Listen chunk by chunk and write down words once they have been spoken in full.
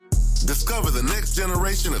Discover the next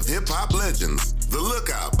generation of hip-hop legends. The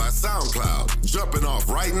Lookout by SoundCloud. Jumping off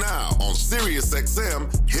right now on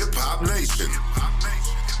SiriusXM Hip Hop Nation.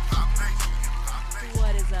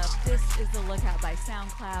 What is up? This is The Lookout by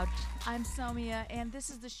SoundCloud. I'm Somia, and this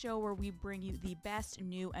is the show where we bring you the best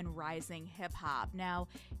new and rising hip-hop. Now,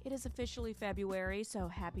 it is officially February, so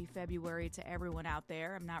happy February to everyone out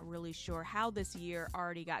there. I'm not really sure how this year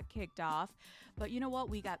already got kicked off, but you know what?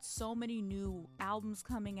 We got so many new albums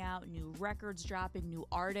coming out, new records dropping, new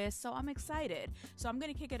artists, so I'm excited. So I'm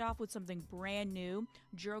going to kick it off with something brand new.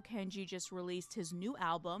 Jiro Kenji just released his new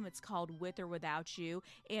album. It's called With or Without You,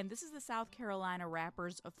 and this is the South Carolina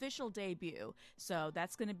rapper's official debut. So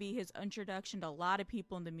that's going to be his introduction to a lot of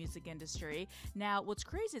people in the music industry. Now, what's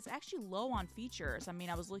crazy, it's actually low on features. I mean,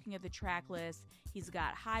 I was looking at the track list. He's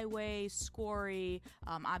got Highway, Scory,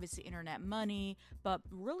 obviously Internet Money, but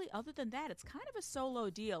really other than that, it's kind of a solo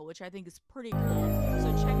deal, which I think is pretty cool.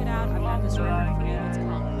 So check it out. I've got this record for you. It's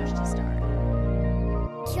called Push to Start.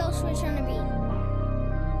 Kill switch on the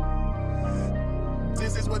beat.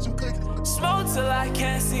 This is what you cook. Smoke till I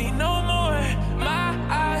can't see no more. My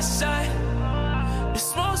eyes shut. The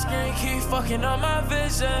smoke screen keep fucking up my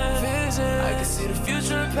vision. I can see the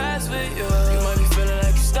future and past with you. You might be feeling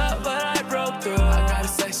like you stuck, but I broke through. I got a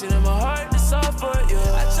section in my heart that's all for you.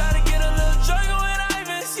 I try to get a little drunk when I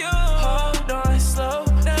miss you. Hold on, slow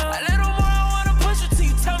down. A little more, I wanna push it till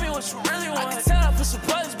you tell me what you really want. I can tell I push some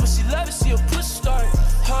buttons, but she love it, she a push start.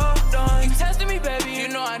 Hold on, you testing me, baby. You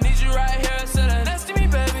know I need you right here, so that's next to me,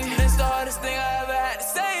 baby. This the hardest thing I ever had to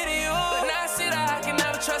say to you. But now I see that I can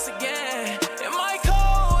never trust again. It might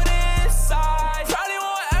cold inside. Probably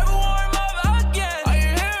won't ever warm up again. Are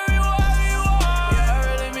you hearing me wherever you are? Yeah, I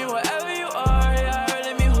really mean whatever you are. Yeah, I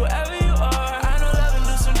really mean whoever you are. I know love and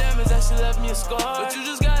do some damage that should left me a scar. But you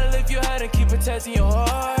just gotta lift your head and keep protecting your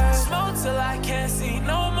heart. Smoke till I can't see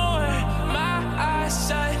no more. My eyes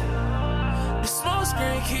shut. The smoke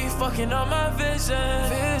screen keep fucking up my vision.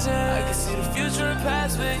 I can see the future and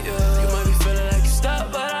past with you. You might be feeling like you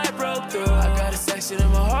stuck, but I broke through. I got a section in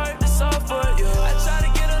my heart that's all for you. I try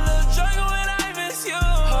to get a little drunk when I miss you.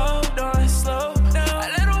 Hold on, slow down. A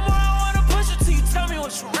little more, I wanna push it till you tell me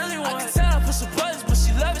what you really want. I can tell I push some buttons, but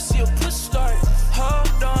she love it, she a push start.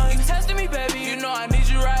 Hold on, you testing me, baby. You know I need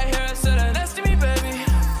you right here, so that's next to me, baby.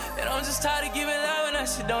 And I'm just tired of giving love and that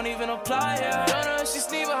shit don't even apply, yeah. Don't know if she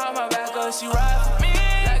sneak behind my back or if she ride for me.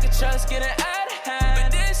 Like a trust getting out of hand,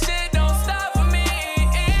 but this shit don't stop for me.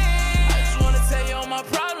 I just wanna tell you all my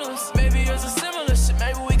problems. Maybe yours are similar shit,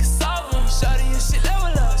 maybe we can solve them. Shawty, your shit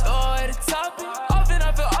level up, oh, at the top it. Often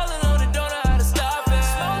I feel all alone and don't know how to stop it.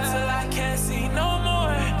 Smoke till I can't see no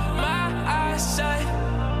more. My eyes shut.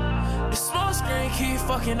 The smoke screen keep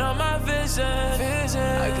fucking up my vision.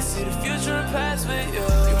 I can see the future and past with you.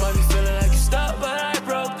 You might be feeling like you stuck, but I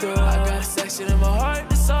broke through. I got a section in my heart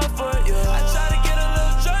that's all for you. I try to get a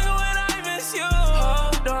little drunk when I miss you.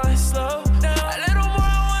 Hold on, slow down. A little more,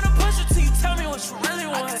 I wanna push it till you tell me what you really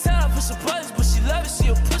want. I can tell I push some buttons, but she love it, she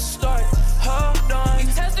a push start. Hold on, you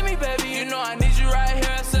testing me, baby. You know I need you right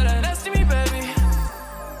here, so that's next to me, baby.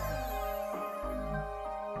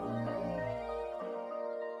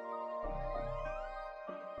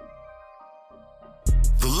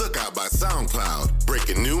 The Lookout by SoundCloud.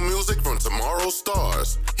 Breaking new music from tomorrow's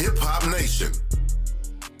stars. Hip Hop Nation.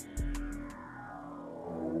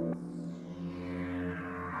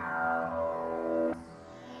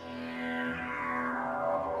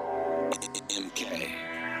 MK.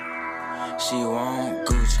 She want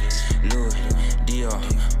Gucci, Louis, Dior,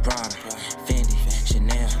 Prada, Fendi,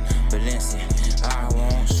 Chanel, Balenciaga. I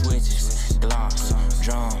want switches, gloss,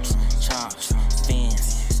 drums, chops,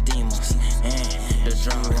 fins, steamers, and the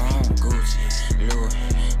drum. She want Gucci, Louis,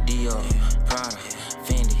 Dior, Prada,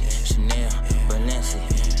 Fendi, Chanel,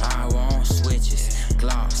 Balenciaga. I want switches,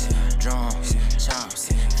 gloss, drums,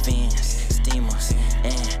 chops, fins, steamers,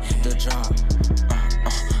 and the drop.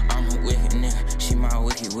 I'm a wicked nigga, she my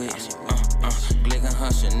wicked witch. Glicking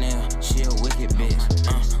her Chanel, she a wicked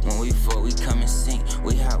bitch. When we fuck, we come and sink,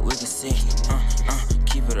 we hot, we can sick.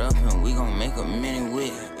 Keep it up and we gon' make a mini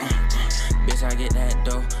wig. Bitch, I get that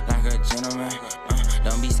dough like a gentleman.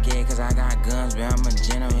 Don't be scared cause I got guns, but I'm a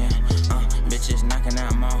gentleman. Bitches knocking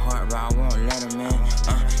out my heart, but I won't let them in.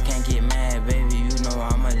 Can't get mad, baby, you know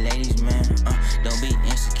I'm a ladies man. Don't be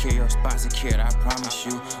insecure, your spot secured, I promise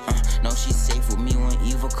you. No, she safe with me when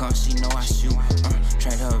evil comes, she know I shoot.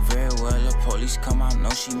 Trained her very well, the police come out, know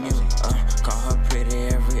she mute. Call her pretty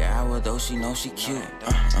every hour, though she know she cute.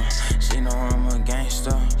 She know I'm a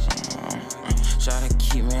gangster. Try to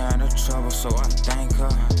keep me out of trouble, so I thank her.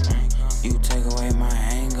 You take away my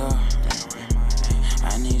anger.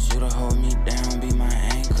 I need you to hold me down, be my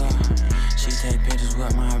anchor.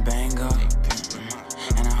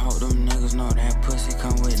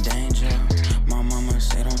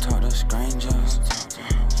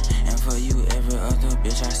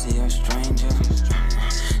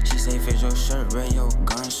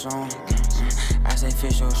 bust on. I say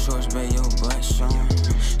fish your shorts, but your butt showing.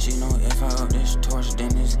 She know if I up this torch,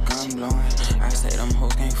 then it's gun blowing. I say them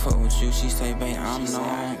hoes can't fuck with you. She say, babe, I'm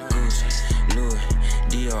known. Gucci, Louis,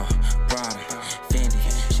 Dior, Prada, Fendi,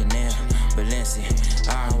 Chanel, Balenciaga.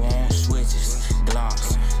 I want switches,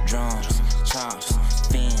 gloss, drums, chops,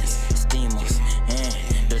 fins, steamers, and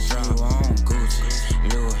the drum. You want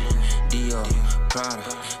Gucci, Louis, Dior, Prada,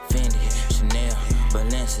 Fendi, Chanel,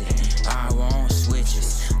 Balenciaga. I want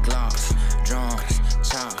switches, gloss, drums,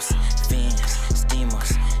 chops, fins,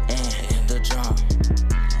 steamers, and the drum.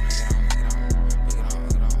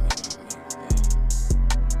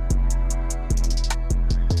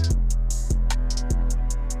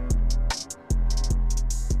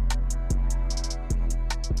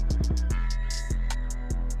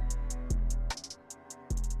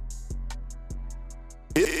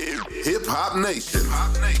 Hip Hop Nation.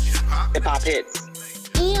 Hip Hop Hits.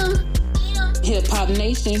 Hip Hop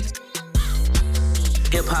Nation.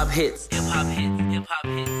 Hip Hop Hits. Hip Hop Hits. Hip Hop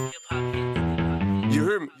Hits. Hip Hop Hits. You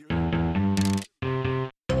hear me?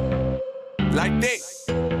 Like that.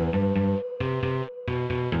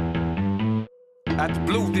 Out the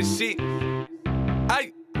blue, this shit.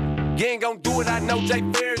 Hey, you ain't gon' do it, I know Jay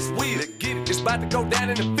Ferris will. It's about to go down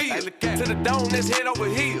in the field. To the dome, let's head over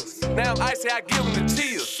heels. Now I'm icy, I give them the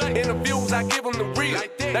chills. Interviews, I give them the real.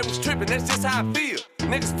 They was tripping, that's just how I feel.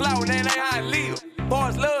 Niggas flowing, that ain't how I live.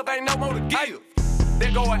 Boys love, ain't no more to give.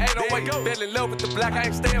 There go an 808, fell in love with the black, I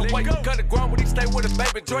ain't stay away. Cut it grown, but he stay with a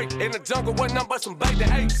baby Drake. In the jungle, wasn't nothing but some baby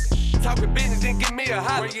apes. Talking business, then give me a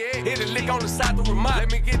holler. Hit a lick on the side to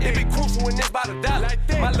remind me. It be crucial when it's about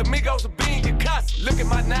 $1. My amigos are being your casa. Look at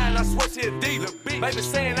my 9, I swear she a dealer. Baby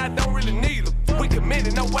saying I don't really need her. We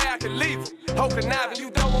committed, no way I can leave her. Whole conniving, you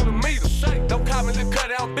don't wanna meet her. Don't call me, look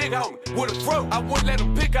cut out big on me. With a throat, I wouldn't let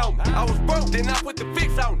them pick on me. I was broke, then I put the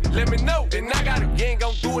fix on it. Let me know, then I got it. You ain't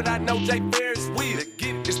gon' do it, I know Jay Ferris will.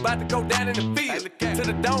 It's about to go down in the field. To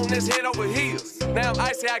the dome, let's head over heels. Now I'm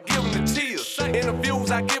icy, I give them the chills. Interviews,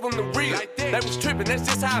 I give them the real. They was tripping, that's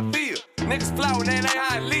just how I feel. Niggas flowing, that ain't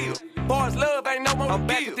how I live. Boys love, ain't no more. I'm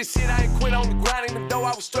back with this shit, I ain't quit on the grind, even though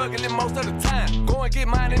I was struggling most of the time. Go and get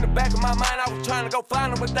mine in the back of my mind, I was trying to go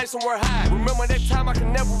find them, but they somewhere high. Remember that time I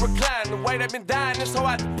can never recline, the way they been dying, this hoe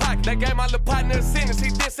out the pocket. They gave my little partner a sentence, he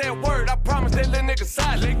didn't say a word, I promise that little nigga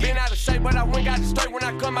silent. Been out of shape, but I went got it straight when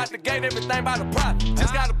I come out the gate, everything by the profit.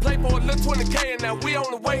 Just gotta play for a little 20K, and now we on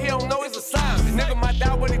the way, he don't know it's a sign. Nigga, my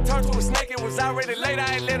dog, when he turned to a snake, it was already late,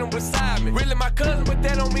 I ain't let him beside me. Really my cousin, but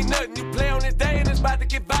that don't mean nothing. You play on this day, and it's about to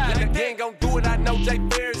get violent. They ain't gon' do it, I know Jay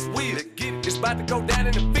Ferris will. It's about to go down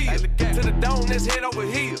in the field. To the dome, let's head over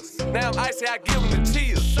heels. Now I'm icy, I give them the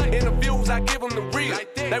chills. Interviews, I give them the real.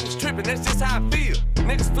 They was tripping, that's just how I feel.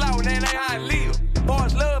 Niggas flowing, that ain't how I live.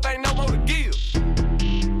 Boys love, ain't no more to give.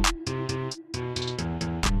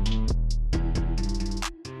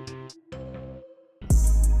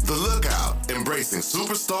 The Lookout, embracing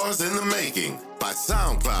superstars in the making by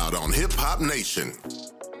SoundCloud on Hip Hop Nation.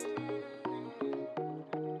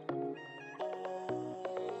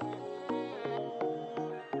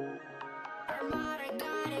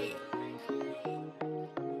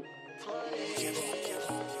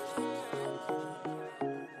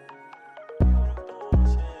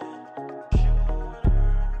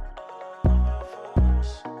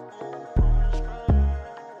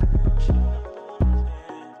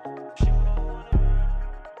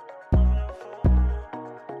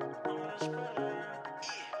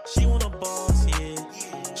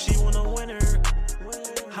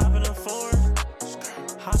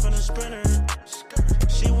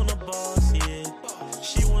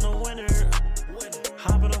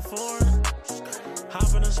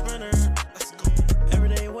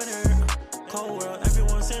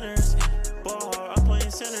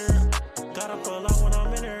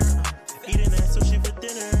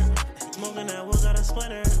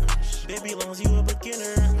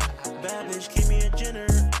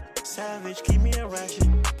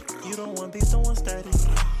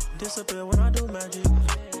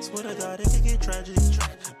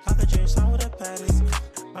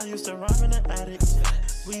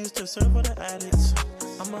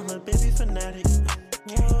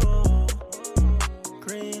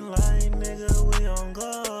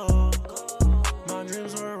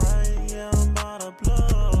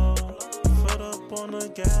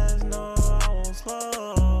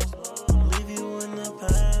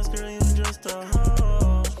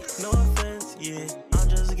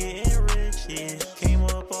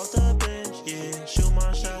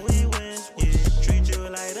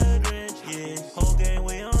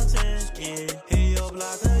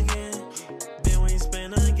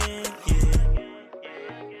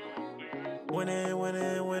 Winning,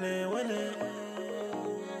 winning, winning, winning.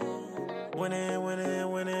 Winning,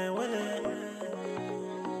 winning, winning, winning.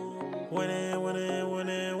 Winning, winning,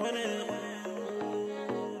 winning, winning.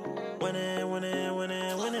 Winning, winning,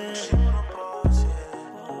 winning, winning. She wanna boss,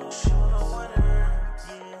 yeah. She wanna winner,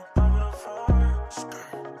 yeah. I'm gonna forward,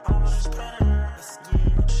 I'm gonna spinner,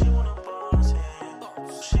 yeah. She wanna boss,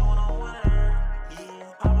 yeah. She wanna winner,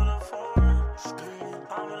 yeah. I'm gonna forward,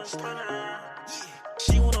 yeah. I'm gonna spinner, yeah.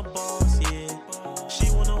 She wanna boss, yeah.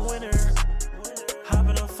 She wanna winner. Hop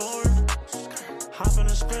in a Ford, hop in a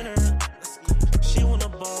sprinter. She wanna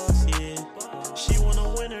boss, yeah. She wanna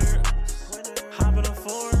winner. Hop in a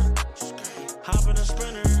Ford, hop in a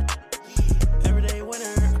sprinter. Everyday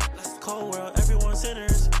winner. Cold world, everyone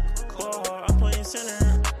sinners. Ball hard, I'm playing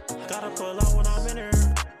center. Gotta pull out when I'm in her.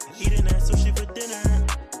 Eating that sushi for dinner.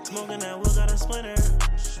 Smoking that will got a splinter.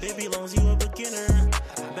 Baby loans, you a beginner.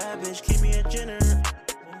 Bad bitch, keep me a Jenner.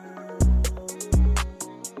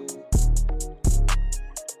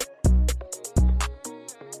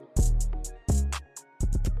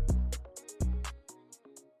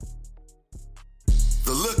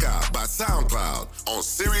 The Lookout by SoundCloud on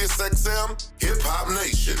SiriusXM Hip Hop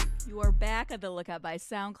Nation. You are back at The Lookout by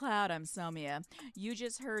SoundCloud. I'm Somia. You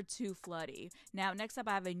just heard Too Floody. Now, next up,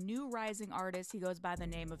 I have a new rising artist. He goes by the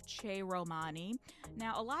name of Che Romani.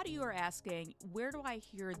 Now, a lot of you are asking, where do I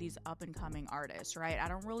hear these up-and-coming artists, right? I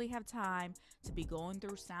don't really have time to be going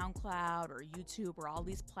through SoundCloud or YouTube or all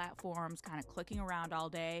these platforms, kind of clicking around all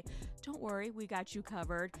day. Don't worry, we got you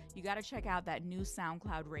covered. You got to check out that new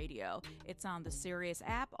SoundCloud radio. It's on the Sirius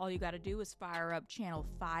app. All you got to do is fire up channel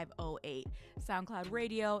 508. SoundCloud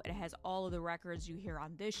radio, it has all of the records you hear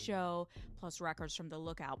on this show, plus records from the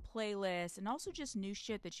Lookout playlist, and also just new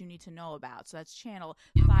shit that you need to know about. So that's channel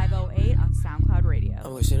 508 on SoundCloud radio.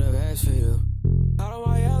 I'm wishing I've asked for you. Out of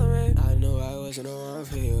my element, I knew I wasn't around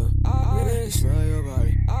for you. I really smell your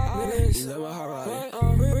body. I really let my heart ride.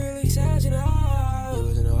 I'm really sad, you know. You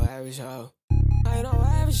wasn't no average hoe. I ain't no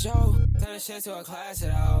average show. Turn shit to a class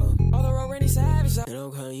at all. All the road really savage. And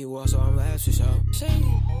I'm cutting you off, so I'm last for show. Shady,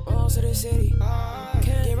 on to the city.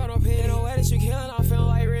 Can't give out no pity. No way that you killing, I'm feeling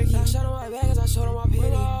like Ricky. I shot on my back as I showed on my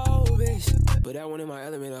pity. Oh, bitch. But that one in my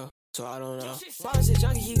element, though. So I don't know. Why does the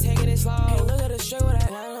junkie keep taking it slow? Hey, look at the straight with that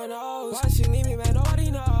on her nose. Why she leave me, man?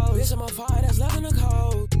 Nobody knows. Bitch, I'm a fire that's left in the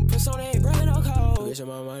cold. Persona ain't bringing no code. Bitch, I'm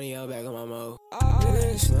my money, I'm back on my mode.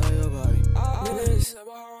 Really smell your body.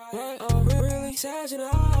 Really sad, you know.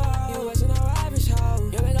 You wasn't no average hoe.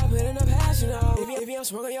 You make I put in the past, you know. If you I'm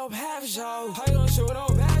smoking your path, show. How you gonna show with no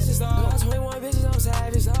matches, though? I got 21 bitches, I'm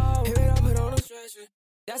savage, though. Here we go, put on the stretcher.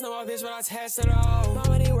 That's not my bitch, but I tested it all. My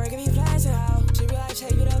money working, me flashing out. She be like,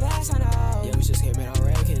 check you the last I know. Yeah, we just came in on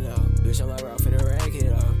wrecking, though. Bitch, I'm like, bro, finna wreck it,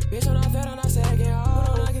 though. Bitch, I'm not fed on our second, oh. But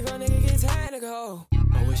I'm like, if your nigga get technical.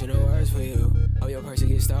 I'm wishing the words for you. Oh, your person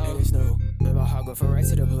get stolen, it's new. Remember how I go from right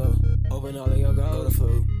to the blue. Open all of your go to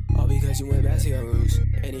flu. All because you went back to your roots.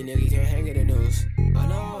 Any nigga can't hang in the news. I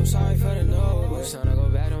know, I'm sorry for the news. But it's time to go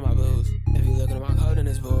back on my blues. If you looking at my code, then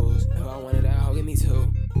it's booze. If I wanted that, hoe, give me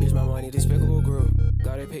two. Bitch, my money despicable grew.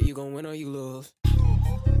 Got it pick, you gon' win or you lose.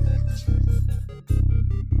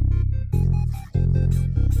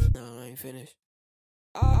 No, I ain't finished.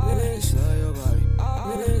 Really smell your body.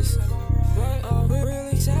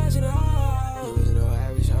 Really sad, you know. You wasn't no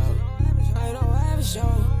average hoe. I ain't no average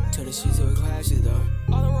hoe. Turn the shit to a classic though.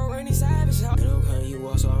 All the road rainy savage hoe. And I'm cutting you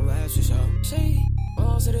off, so I'm last for show. Shady,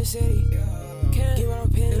 on to the city. Can't give out a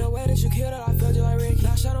pin. In the way that you killed it, I felt you like Ricky.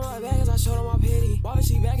 I shot on my back as I showed on my pity. Why was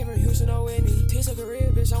she back in from Houston or Whitney? Teach a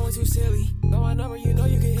career, bitch, I went too silly. Know my number, you know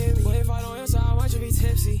you can hit me. But if I don't answer, I might just be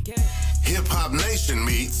tipsy. Yeah. Hip Hop Nation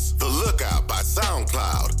meets The Lookout by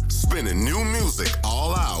SoundCloud. Spinning new music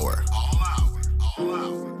all hour.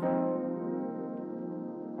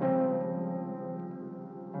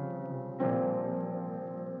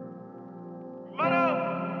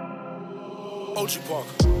 Ochi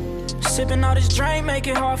Parker. Sipping all this drink, make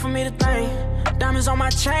it hard for me to think. Diamonds on my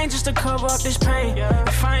chain just to cover up this pain.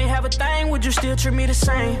 If I ain't have a thing, would you still treat me the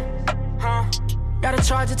same? Huh? Gotta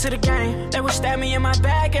charge it to the game. They would stab me in my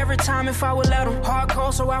bag every time if I would let them.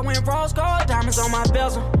 Hardcore, so I went rose gold, diamonds on my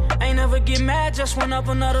bezel. Ain't never get mad, just went up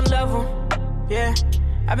another level. Yeah,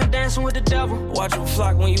 I've been dancing with the devil. Watch them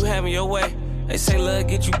flock when you having your way. They say love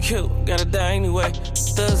get you killed, gotta die anyway.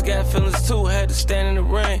 Thugs got feelings too, had to stand in the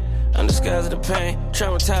rain. Undisguised the pain,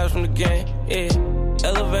 traumatized from the game, yeah.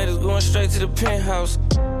 Elevators going straight to the penthouse.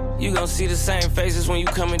 You gon' see the same faces when you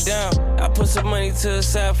coming down. I put some money to the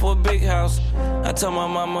side for a big house. I told my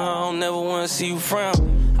mama I don't never wanna see you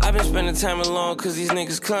frown. I been spending time alone cause these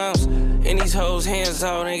niggas clowns. And these hoes hands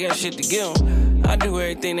out, ain't got shit to give them. I do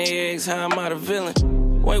everything they ask, how I'm out of villain.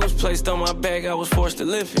 Weight was placed on my back, I was forced to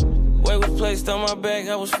lift it. Weight was placed on my back,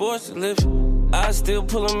 I was forced to lift it. I still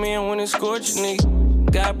pull them in when it's scorching,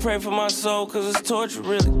 nigga. God pray for my soul, cause it's torture,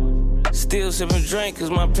 really. Still sipping drink, cause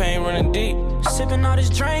my pain running deep. Sipping all this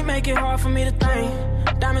drink, make it hard for me to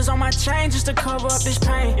think. Diamonds on my chain just to cover up this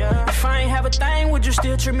pain. If I ain't have a thing, would you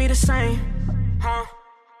still treat me the same? Huh?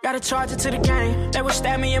 Gotta charge it to the game. They would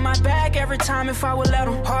stab me in my back every time if I would let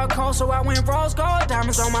them. Hardcore, so I went rose gold,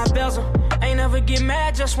 diamonds on my bezel. Ain't never get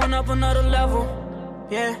mad, just went up another level.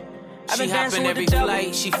 Yeah. She hoppin' every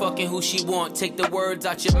flight, she fucking who she want. Take the words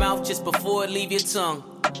out your mouth just before it leave your tongue.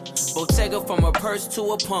 Bottega from her purse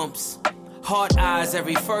to her pumps. Hard eyes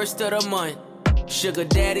every first of the month. Sugar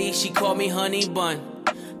daddy, she called me honey bun.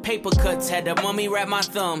 Paper cuts had the mummy wrap my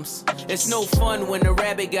thumbs. It's no fun when the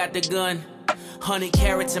rabbit got the gun. 100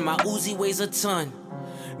 carats and my Uzi weighs a ton.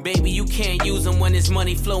 Baby, you can't use them when it's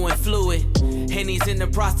money flowing fluid. Henny's in the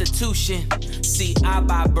prostitution. See, I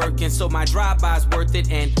buy Birkin, so my drive-by's worth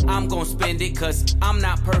it. And I'm gon' spend it, cause I'm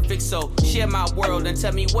not perfect. So share my world and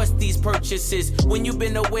tell me what's these purchases. When you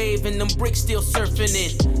been a wave and them bricks still surfing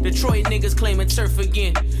in. Detroit niggas claiming turf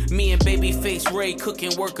again. Me and Babyface Ray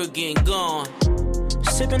cooking work again, gone.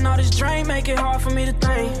 Sipping all this drink, make it hard for me to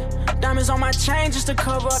think. Diamonds on my chain just to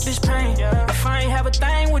cover up this pain. If I ain't have a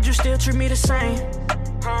thing, would you still treat me the same?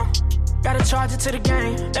 Huh? Gotta charge it to the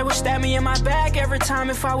game. They would stab me in my back every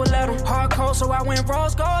time if I would let them. Hardcore, so I went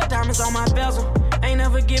rose gold, diamonds on my bezel. Ain't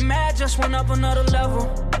never get mad, just went up another level.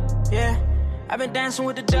 Yeah, I've been dancing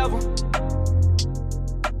with the devil.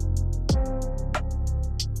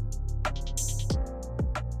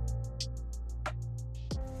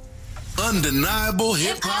 Undeniable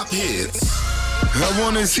hip-hop hits. I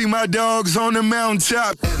wanna see my dogs on the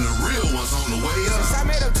mountaintop. And the real ones on the way up. I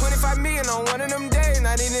made up 25 million on one of them days.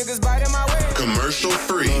 Now these niggas biting my way. Commercial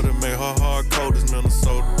free. Love to make her hard cold as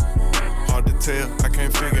Minnesota. Hard to tell, I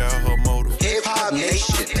can't figure out her motive. Hip-hop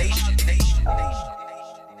nation.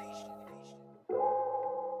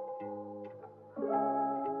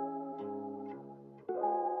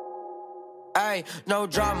 Ay, no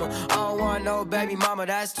drama, I don't want no baby mama.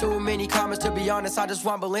 That's too many comments, to be honest. I just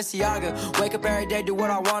want Balenciaga. Wake up every day, do what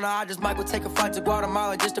I wanna. I just might go take a flight to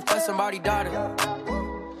Guatemala just to fuck somebody's daughter.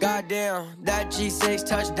 Goddamn, that G6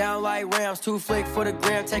 touchdown like Rams. 2 flick for the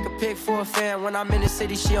gram, take a pic for a fan. When I'm in the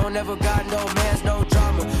city, she don't never got no mans, no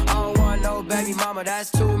drama. I don't want no baby mama.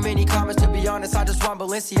 That's too many comments, to be honest. I just want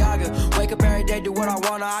Balenciaga. Wake up every day, do what I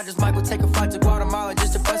wanna. I just might go take a flight to Guatemala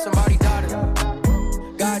just to fuck somebody's daughter.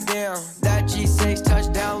 Goddamn, that G6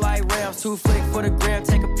 touchdown like Rams. 2 flick for the gram,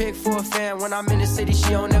 take a pic for a fan. When I'm in the city,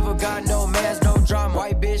 she don't never got no mans, no drama.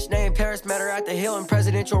 White bitch named Paris, met her at the Hill. And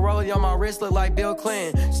presidential rollie on my wrist look like Bill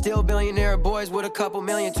Clinton. Still billionaire boys with a couple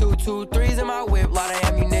million. 223s in my whip, lot of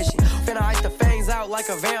ammunition. Finna ice the fangs out like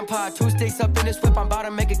a vampire. 2 sticks up in this whip, I'm about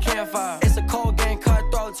to make a campfire. It's a cold game,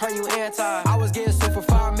 cutthroat, turn you anti. I was getting sued for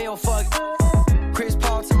 5 mil, fuck. Chris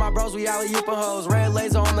Paul to my bros, we alley-oopin' hoes. Red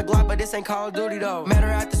laser on the Glock, but this ain't Call of Duty though. Met her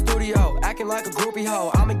at the studio, acting like a groupie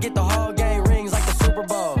hoe. I'ma get the whole game rings like the Super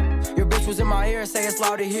Bowl. Your bitch was in my ear, say it's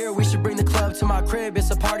loud to hear. We should bring the club to my crib,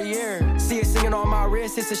 it's a party year. See it singing on my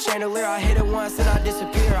wrist, it's a chandelier. I hit it once and I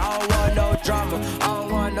disappear. I don't want no drama, I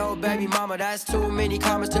don't want no baby mama. That's too many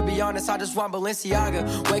comments, to be honest. I just want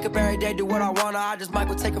Balenciaga. Wake up every day, do what I wanna. I just might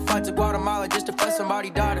go take a flight to Guatemala just to fuck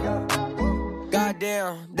somebody's daughter.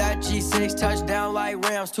 Goddamn, that G6 touchdown like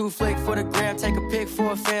Rams. 2 flick for the gram, take a pic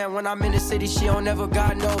for a fan. When I'm in the city, she don't never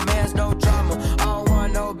got no mans, no drama. I don't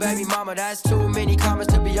want no baby mama. That's too many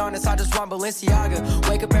comments, to be honest. I just want Balenciaga.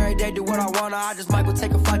 Wake up every day, do what I wanna. I just might go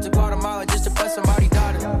take a flight to Guatemala just to fuck somebody's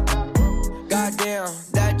daughter. Goddamn,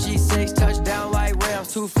 that G6 touchdown like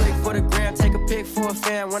Rams. 2 flick for the gram, take a pic for a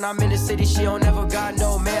fan. When I'm in the city, she don't never got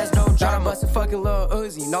no mans, no drama. Bust a fucking Lil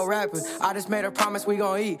Uzi, no rapping. I just made her promise we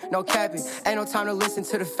gon' eat, no capping. Ain't no time to listen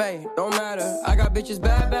to the fade, don't matter. I got bitches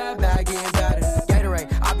bad, getting better.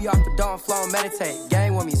 Gatorade, I be off the dawn flow, meditate.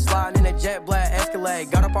 Gang with me, sliding in a jet black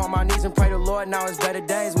Escalade. Got up on my knees and pray to Lord, now it's better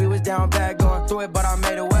days. We was down bad, going through it, but I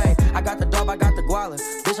made a way. I got the dope, I got the guala.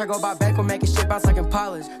 Bitch, I go by Beckham, making shit bounce like in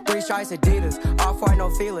polish. 3 stripes, Adidas, off-white, no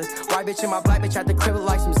feelers. White bitch in my black bitch at the crib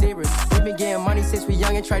like some zebras. We been getting money since we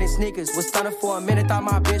young and trading sneakers. Was stunning for a minute, thought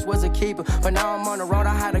my bitch was a keeper. But now I'm on the road,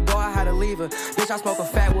 I had to go, I had to leave her. Bitch, I smoke a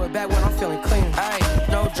fat wood back when I'm feeling clean. Ayy,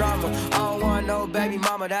 no drama, I don't want no baby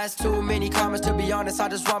mama. That's too many comments, to be honest. I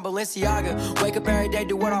just want Balenciaga. Wake up every day,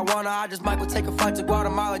 do what I wanna. I just might go take a flight to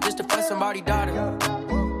Guatemala just to fuck somebody's daughter.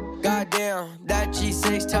 Goddamn, that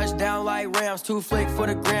G6 touchdown like Rams. 2 flick for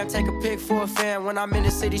the gram, take a pic for a fan. When I'm in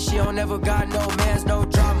the city, she don't never got no mans, no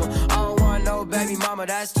drama. I don't want want no baby mama.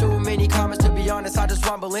 That's too many comments, to be honest. I just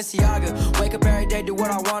want Balenciaga. Wake up every day, do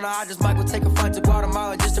what I wanna. I just might go take a flight to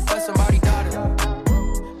Guatemala just to bless somebody's daughter.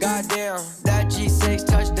 Goddamn, that G6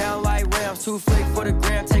 touchdown like Rams. 2 flick for the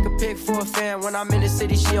gram, take a pic for a fan. When I'm in the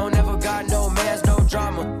city, she don't never got no mans, no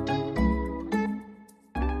drama.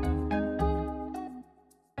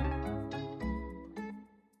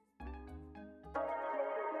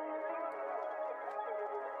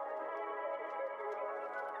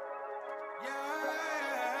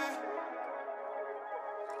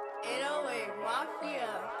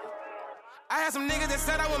 I had some niggas that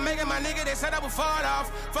said I would make it, my nigga, they said I would fall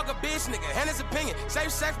off. Fuck a bitch, nigga, and his opinion.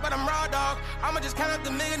 Safe sex, but I'm raw, dog. I'ma just count up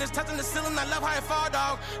the millionaires, touching the ceiling, I love how it fall,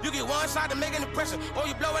 dog. You get one shot to make an impression, or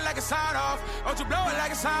you blow it like a side off. Don't you blow it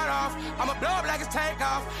like a side off, I'ma blow up like it's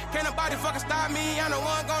takeoff. Can't nobody fucking stop me, I'm the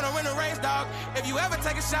one gonna win the race, dog. If you ever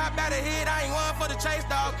take a shot, better hit, I ain't one for the chase,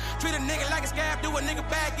 dog. Treat a nigga like a scab, do a nigga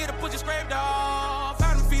bad, get a pussy scraped off.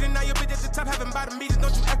 Bottom feeder, now your bitch at the top, having bottom meters.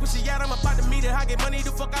 Don't you act what she at, I'm about to meet her. I get money,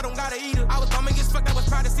 the fuck, I don't gotta eat her. I was bumming, get fucked, that was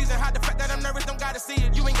proud of season. Hide the fact that I'm nervous, don't gotta see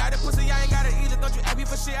it. You ain't got a pussy, I ain't gotta eat it. Don't you ask me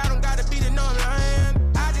for shit, I don't gotta beat it, no I'm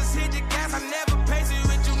lying. I just hit the gas, I never pace it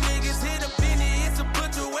with you niggas. Hit a penny, it's a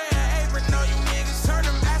butcher, wear an apron on you niggas. Turn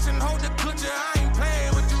them ass and hold the clutcher, I ain't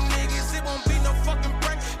playing with you niggas. It won't be no fucking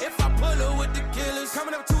prank if I pull her with the killers.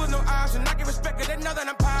 Coming up to is no option, I get respect, cause they know that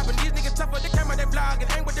I'm popping. These niggas tough with the camera, they vlogging.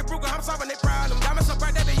 Ain't with the Ruger, I'm solving their problem. Diamonds so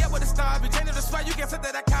bright, they be up with the stars. We changing the swag, you can't set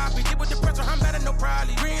that I copy. Get with the pressure, I'm better, no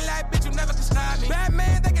probably. Green light, bitch, you never can stop me. Bad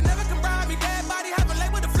man, they can never come rob me. Dead body, having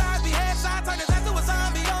leg with the flies. Be headshot, turn his ass to a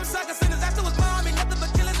zombie. Dumb sucker, send his ass to his mommy. Nothing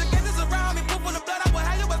but killers and gangsters around me. Poop full of blood, I will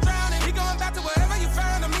have you was drowning. He going back to wherever you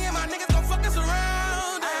found him. Me and my niggas gon' fuck us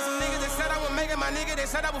around. I had some niggas that said I would make it, my nigga, they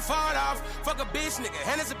said I would fall off. Fuck a bitch, nigga,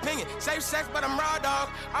 and his opinion. Safe sex, but I'm raw, dog.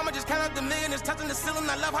 I'ma just count up the millionaires, touching the ceiling,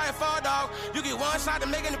 I love how it fall, dog. You get one shot to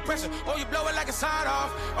make an impression, or you blow it like a side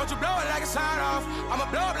off. Don't you blow it like a side off, I'ma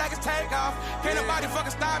blow up like it's takeoff. Can't nobody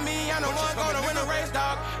fucking stop me, I'm the one gonna win the race,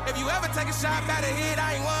 dog. If you ever take a shot, better hit,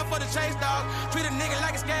 I ain't one for the chase, dog. Treat a nigga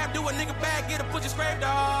like a scab, do a nigga bad, get a pussy scraped,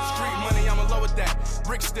 dog. Street money, I'ma lower that.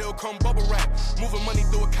 Bricks still come bubble wrap. Moving money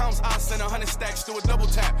through accounts, I send 100 stacks to a double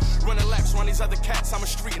tap. Running laps, run these other cats, I'm a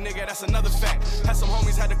street nigga, that's another fact. Had some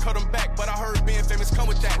homies, had to cut them back, but I heard being famous come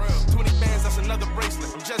with that. 20 bands, that's another bracelet.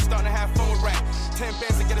 I'm just starting to have fun with rap. 10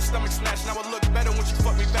 bands to get a stomach snatch, now I look better when you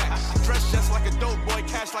fuck me back. Dress just like a dope boy,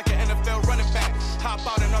 cash like an NFL running back. Hop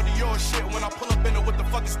out and all the your shit when I pull up in it, what the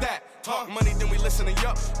fuck is that? Talk money, then we listen to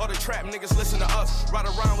yup. All the trap niggas listen to us. Ride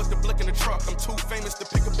around with the blick in the truck. I'm too famous to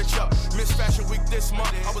pick a bitch up. Miss Fashion Week this month.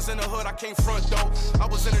 I was in the hood, I came front though. I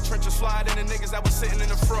was in the trenches sliding the niggas that was sitting in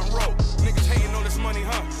the front row. Niggas hating on this money,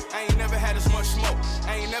 huh? I ain't never had as much smoke.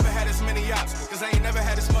 I ain't never had as many yachts, cause I ain't never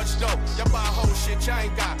had as much dope. Y'all buy whole shit, y'all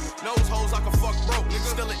ain't got. Nose holes I can fuck broke.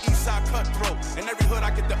 Niggas still an east side cutthroat. In every hood I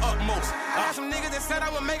get the utmost. I had some niggas that said I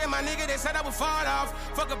would make it, my nigga, they said I would fall off.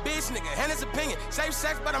 Fuck a bitch, nigga, and his opinion. Safe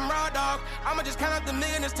sex, but I'm raw, dog. I'ma just count up the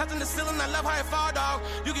millionaires, touching the ceiling, I love how it fall, dog.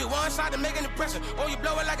 You get one shot to make an impression, or you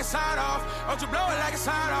blow it like a side off. Don't you blow it like a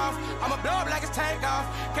side off, I'ma blow up like it's takeoff.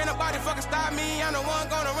 Can't nobody fucking stop me, I'm the one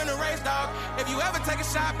gonna win the race, dog. If you ever take a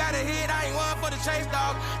shot, better hit, I ain't one for the chase,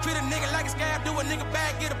 dog. Treat a nigga like a scab, do a nigga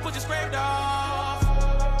bad, get a pussy scraped off.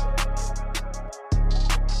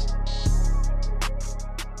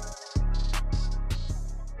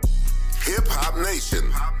 Hip Hop Nation,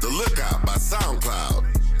 The Lookout by SoundCloud.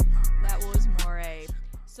 That was Moray.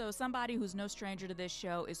 So somebody who's no stranger to this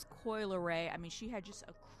show is Coil Ray. I mean, she had just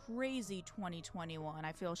a crazy 2021.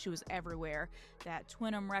 I feel she was everywhere. That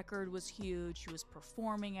Twinum record was huge. She was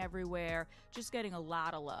performing everywhere, just getting a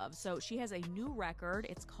lot of love. So she has a new record.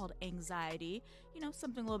 It's called Anxiety. You know,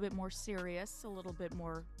 something a little bit more serious, a little bit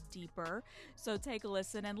more deeper. So take a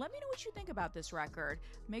listen and let me know what you think about this record.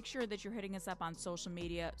 Make sure that you're hitting us up on social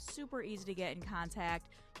media. Super easy to get in contact.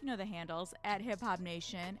 You know the handles, at Hip Hop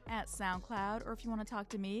Nation, at SoundCloud, or if you want to talk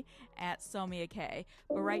to me, at Somia K.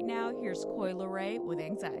 But right now, here's Coil Ray with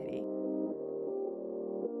Anxiety.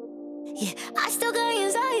 Yeah, I still got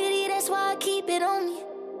anxiety, that's why I keep it on me.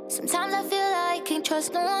 Sometimes I feel like I can't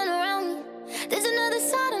trust no one around me. There's another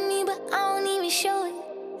side of me, but I don't even show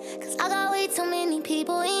it. Cause I got way too many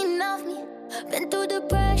people eating off me. Been through the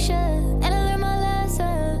pressure, and I learned my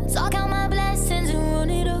lesson. So I count my blessings and run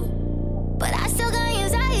it up. But I still got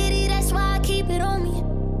anxiety, that's why I keep it on me.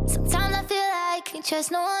 Sometimes I feel like I can't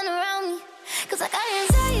trust no one around me. Cause I got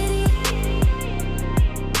anxiety.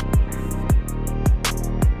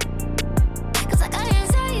 Cause I got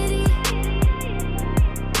anxiety.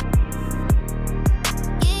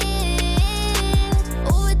 Yeah,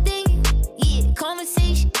 overthinking. Yeah,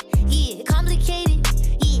 conversation. Yeah, complicated.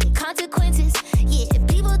 Yeah, consequences. Yeah,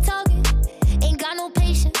 people talking.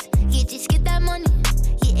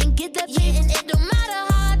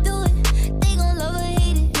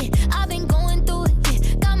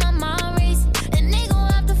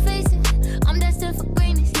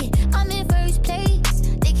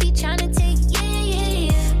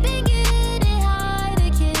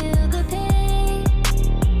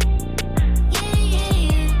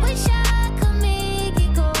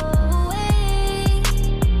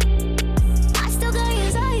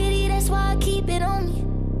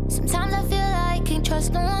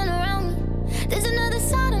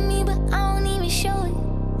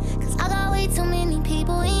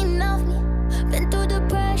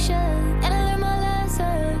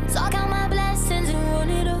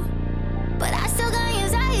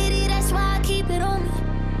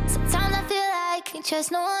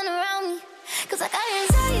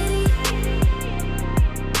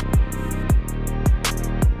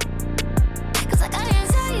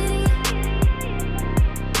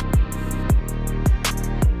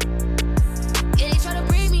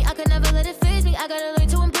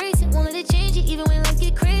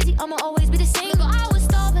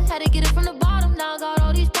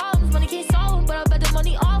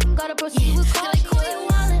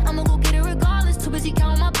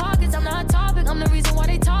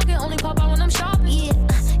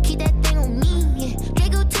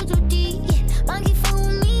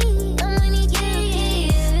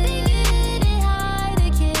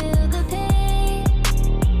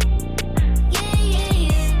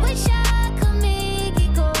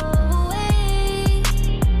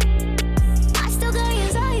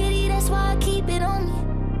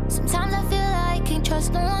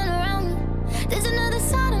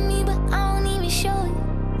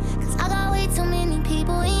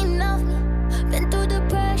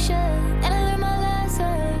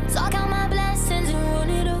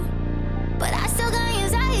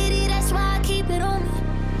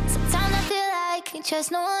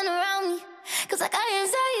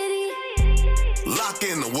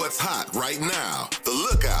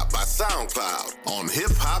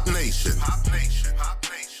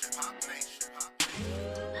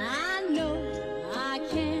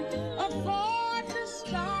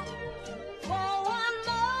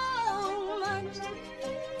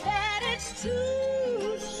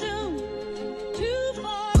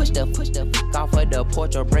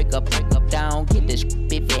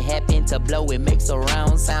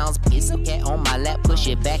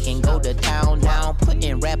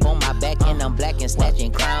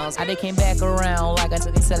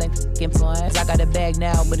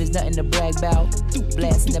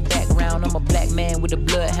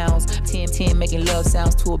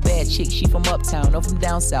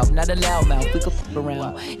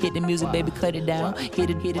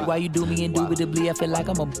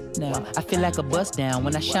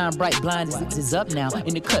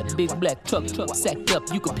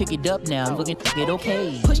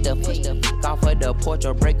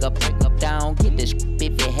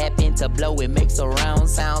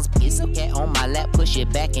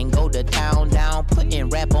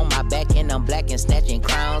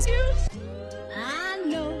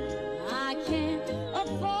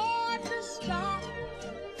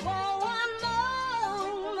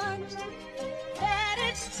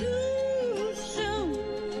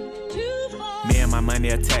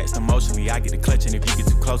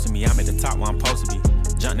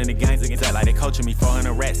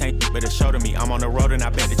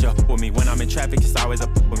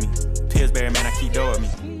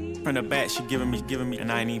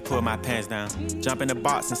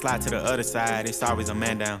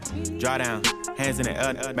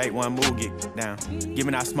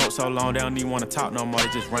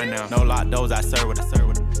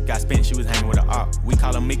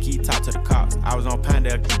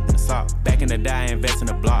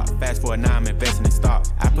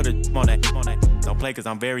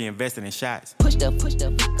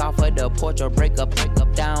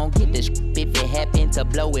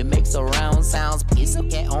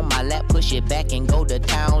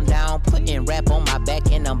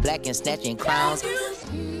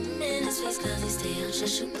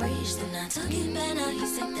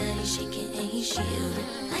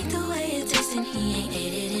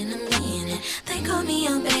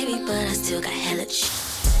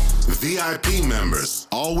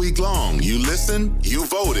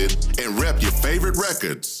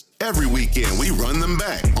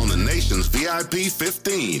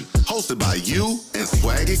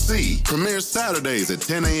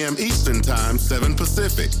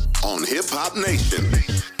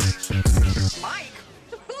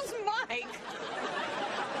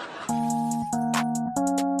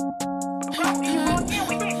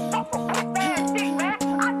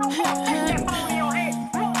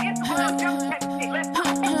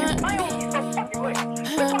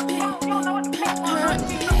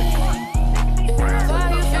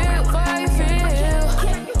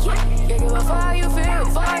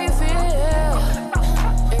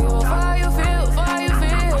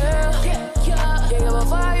 Yeah,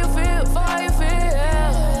 before you feel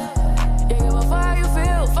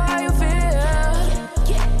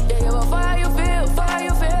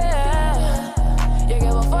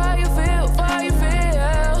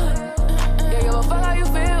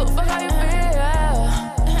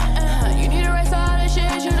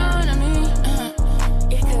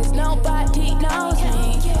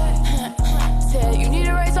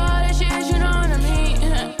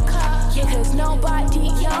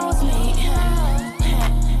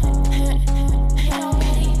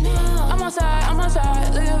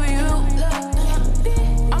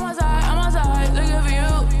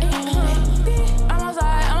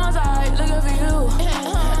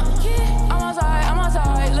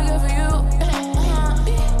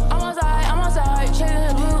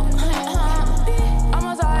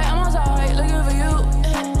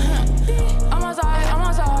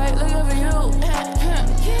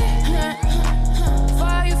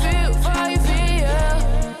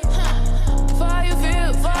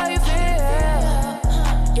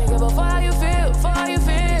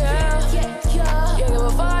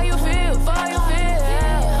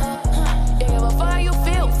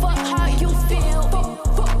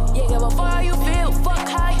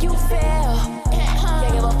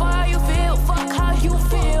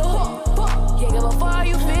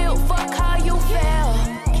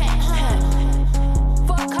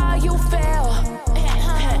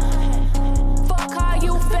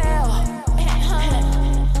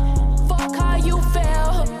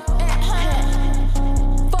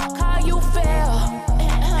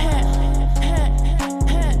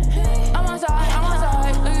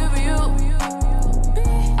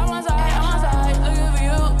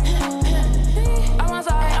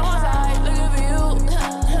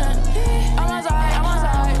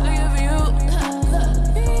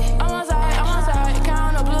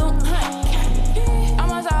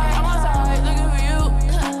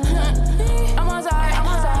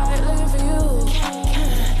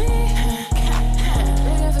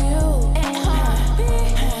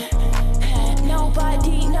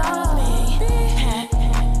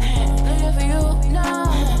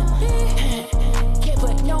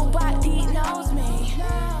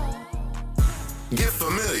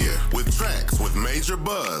your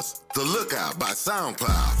buzz. The Lookout by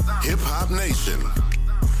SoundCloud. Hip Hop Nation.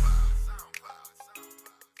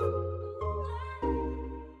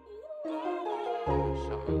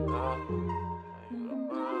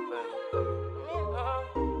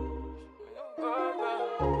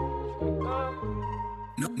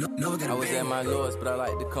 I was at my lowest, but I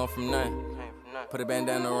like to come from nothing. Put a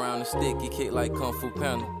bandana around the stick, he kick like Kung Fu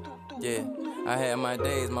Panda. Yeah, I had my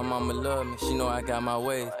days, my mama loved me, she know I got my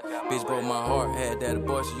ways. Bitch broke my heart, had that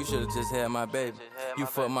abortion, you should've just had my baby. You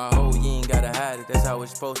fuck my hoe, you ain't gotta hide it, that's how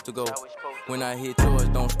it's supposed to go. When I hit yours,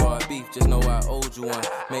 don't start beef, just know I owed you one.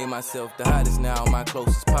 Made myself the hottest, now my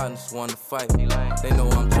closest partners want to fight. They know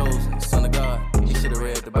I'm chosen, son of God, you should've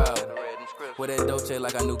read the Bible. With that Dolce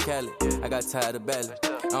like I knew Cali, I got tired of battling.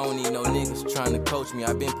 I don't need no niggas trying to coach me,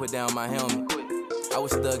 I been put down my helmet. I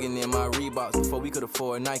was thugging in my Reeboks before we could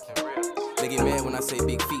afford Nike. They get mad when I say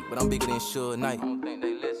big feet, but I'm bigger than Suge Knight.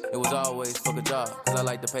 It was always fuck a job, cause I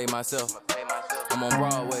like to pay myself. I'm on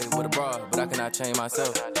Broadway with a broad, but I cannot change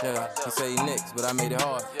myself. Yeah, he say he next, but I made it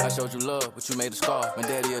hard. I showed you love, but you made a scar. My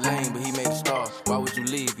daddy a lame, but he made a star. Why would you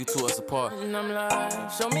leave? You two us apart. And I'm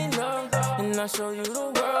like, show me love, and I show you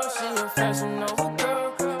the world. She a fashion over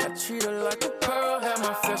girl. I treat her like a pearl. Have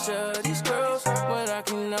my fair share of these girls, but I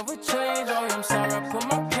can never change. Oh, I'm sorry, I put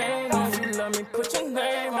my pain. If you love me, put your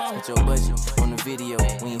name on. Put your budget on the video,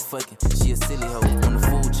 we ain't fucking. She a silly hoe. On the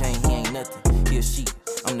food chain, he ain't nothing. He a sheep.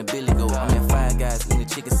 I'm the Billy Goat. I'm at Five Guys eating a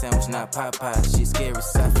chicken sandwich, not Popeye. Shit scary,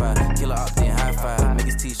 sci-fi. Killer opt in high five. Make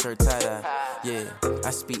his t-shirt tie-dye. Yeah,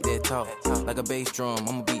 I speak that talk like a bass drum.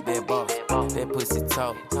 I'ma beat that boss. That pussy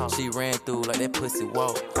talk. She ran through like that pussy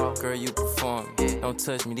walk. Girl, you perform. Don't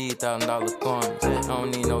touch me, these $1,000 thorns. I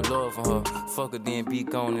don't need no love for her. Fuck her, then be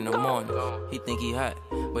gone in the morning. He think he hot,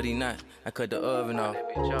 but he not. I cut the oven off.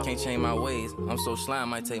 Can't change my ways. I'm so slime,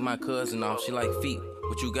 might take my cousin off. She like feet.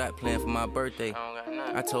 What you got planned for my birthday?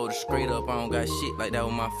 I told her straight up I don't got shit like that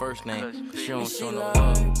was my first name. She don't show no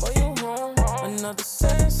love. Boy, you home, another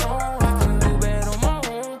sad song. I can do bad on my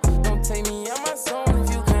own. Don't take me out my zone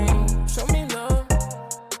if you can't show me love.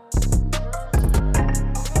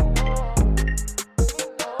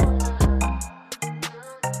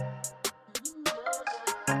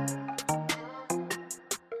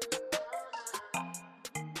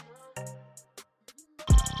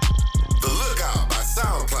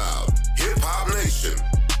 SoundCloud, Hip Hop Nation.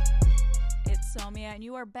 It's Somia, and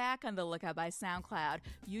you are back on the Lookout by SoundCloud.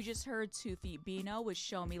 You just heard 2 Feet Bino with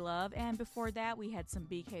Show Me Love, and before that we had some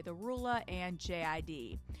BK the Rula and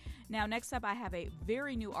JID. Now, next up, I have a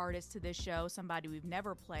very new artist to this show, somebody we've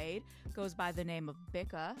never played, goes by the name of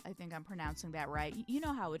Bika. I think I'm pronouncing that right. You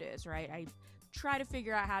know how it is, right? I try to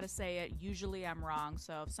figure out how to say it. Usually I'm wrong,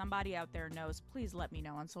 so if somebody out there knows, please let me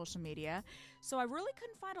know on social media. So I really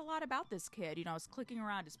couldn't find a lot about this kid. You know, I was clicking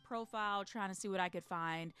around his profile, trying to see what I could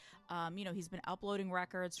find. He's been uploading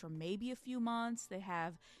records for maybe a few months. They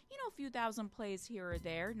have, a few thousand plays here or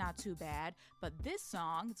there, not too bad. But this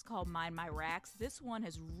song, it's called Mind My Racks. This one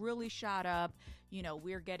has really shot up.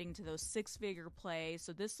 We're getting to those 6-figure plays,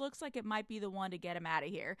 so this looks like it might be the one to get him out of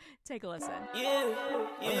here. Take a listen.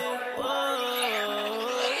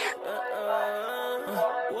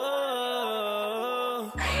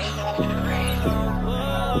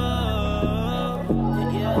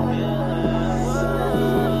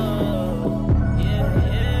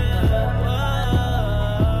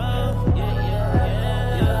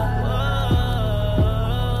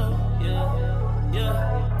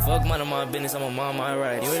 Fuck mind of my business, I'm a mom, I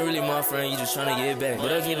right. You ain't really my friend, you just tryna get back.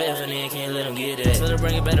 But I get back, so then can't let him get that. Tell her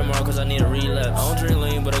bring it back tomorrow, cause I need a relapse. I don't drink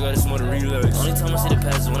lean, but I gotta smoke to relax. Only time I see the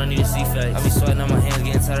past is when I need to see facts. I be sweating on my hands,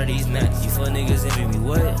 getting tired of these nights. You fuck niggas envy me,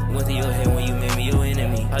 what? Went through your head when you made me your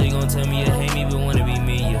enemy. How you gonna tell me you hate me, but wanna be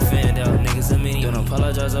me? You fanned out, niggas a mini. Don't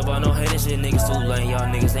apologize about no hating shit, niggas too lame.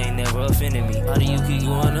 Y'all niggas ain't never offended me. How do you keep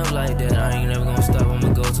going up like that? I ain't never gonna stop,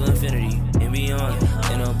 I'ma go to infinity and beyond.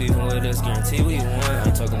 Ain't no beefing with us, guarantee we won. I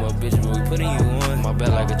ain't talking about bitches, but we putting you on. My back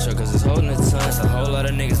like a truck, cause it's holding a ton. That's a whole lot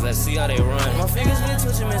of niggas, let's see how they run. My fingers been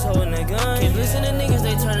twitching, miss holding a gun. Can't listen to niggas,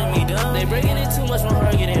 they turning me dumb. They breaking it too much, my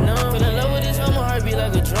heart getting numb. Fell in love with this, my heart beat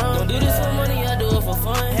like a drum. Don't do this for money, I do it for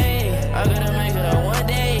fun. Hey, I gotta make it out one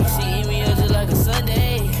day. She eat me up just like a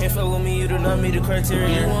Sunday. Can't fuck with me, you do not meet the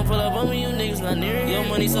criteria. You won't pull up on me, you niggas not near you. Your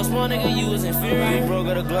money so small, nigga, you was inferior. Bro,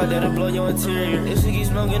 got a Glock that'll blow your interior. If she keep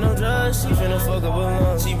smoking no drugs, she finna fuck up a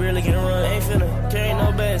lung. She barely can run, ain't finna carry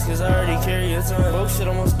no bags, cause I already carry a ton. Broke shit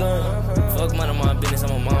almost done. Fuck mind of my business,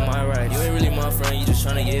 I'm a mom, I right. You ain't really my friend, you just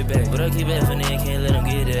tryna get back. But I keep it and can't let him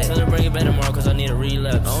get that. Tell her bring it back tomorrow, cause I need a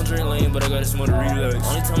relapse. I don't drink lean, but I gotta smoke to relax.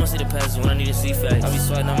 Only time I see the past is when I need to see facts. I be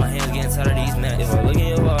sweating on my hands, getting tired of these mats. If I look in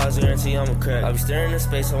your eyes, guarantee guarantee I'ma crack. I be staring in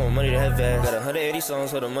space, I want money to have vast. Got 180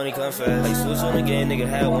 songs, so the money come fast. Like switch on the game, nigga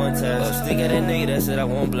had one task. Stick at that nigga that said I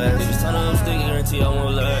won't blast. If it's time to up stick, guarantee I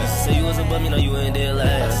won't last. Say you was above me, now you ain't dead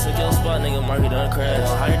last. Took your spot, nigga, market done crash.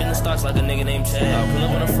 Higher than the stocks like a nigga named Chad. I pull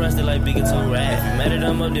up on the fronts, they like beacon to rap. If you mad at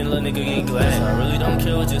them up, then let nigga get glad. I really don't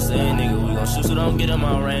care what you're saying, nigga. We gon' shoot so don't get in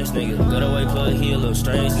my range, nigga. Got a white plug, he a little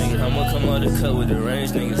strange, nigga. I'ma come out the cut with the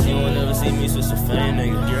range, niggas. You won't never see me switch to fame,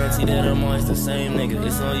 nigga. Guarantee that I'm always the same, nigga.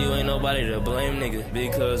 It's on you, ain't nobody to blame, nigga.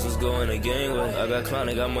 Because it's going the game way. I got clown,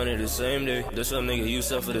 I got money the same day. That's up, nigga, you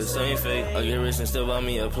suffer the same fate. I get rich and still buy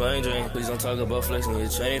me a plain drink. Please don't talk about flexing your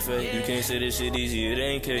chain fake. You can't say this shit easy, it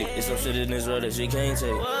ain't cake. It's some shit in this road that you can't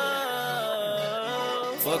take.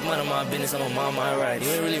 Fuck mind of my business, I'm a mom, I right. You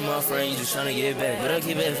ain't really my friend, you just tryna get back. But I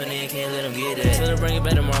keep it and can't let them get that. Tell her bring it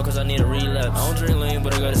back tomorrow, cause I need a relapse. I don't drink lean,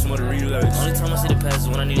 but I got a smell to relax. Only time I see the past is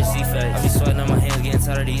when I need to see facts. I be sweating on my hands, getting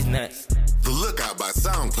tired of these mats. The Lookout by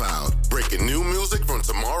SoundCloud, breaking new music from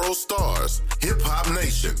tomorrow's stars. Hip Hop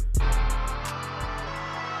Nation.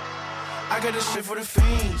 I got this shit for the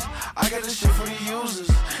fiends. I got this shit for the users.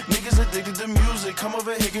 Niggas addicted to music. Come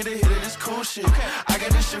over here, get a hit of this cool shit. I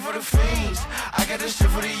got this shit for the fiends. I got this shit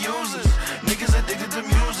for the users. Niggas addicted to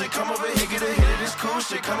music. Come over here, get a hit of this cool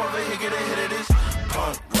shit. Come over here, get a hit of this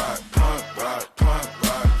punk rock, punk rock, punk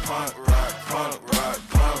rock, punk rock, punk rock,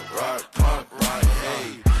 punk rock, punk rock.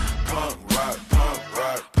 Hey, punk rock, punk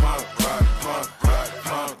rock, punk rock, punk rock,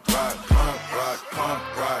 punk rock, punk rock, punk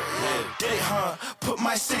rock. Yeah, did it, huh? Put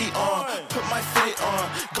my city on, put my fit on,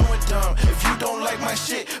 going dumb. If you don't like my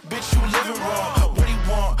shit, bitch, you living wrong. What he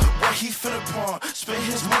want, what he finna pawn, spend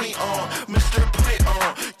his money on, Mr. Put it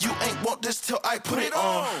on. You ain't want this till I put it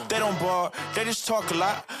on. They don't bar, they just talk a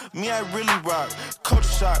lot. Me, I really rock. Culture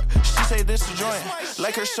shock, she say this a joint,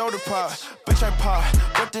 like her shoulder pop. Bitch, I pop,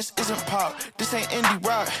 but this isn't pop. This ain't indie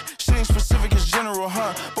rock. Shit ain't specific, it's general,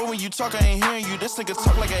 huh? But when you talk, I ain't hearing you. This nigga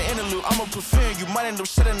talk like an interlude. I'ma prefer you. Might end up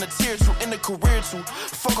shedding a tear too in the career too.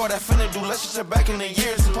 Fuck all that finna do. Let's just sit back in the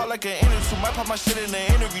years and pop like an interview. Might pop my shit in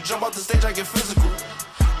the interview. Jump off the stage, I get physical.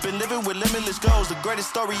 Been living with limitless goals, the greatest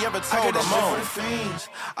story ever told. I got this shit for the fiends,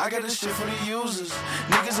 I got this shit for the users.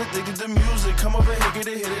 Niggas addicted to music, come over here, get a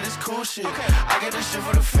hit of this cool shit. I got this shit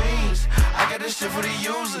for the fiends, I got this shit for the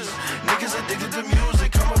users. Niggas addicted to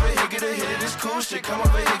music, come over here, get a hit of this cool shit. Come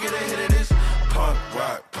over here, get a hit of this punk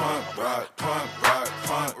rock, punk rock, punk rock,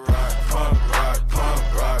 punk rock, punk rock, punk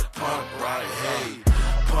rock, punk rock. Hey,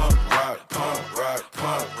 punk rock, punk rock,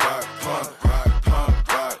 punk rock, punk rock, punk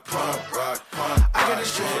rock, punk rock, punk. I got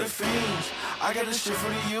this shit for the fiends, I got this shit for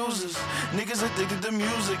the users. Niggas addicted to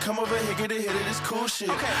music, come over here, get a hit of this cool shit.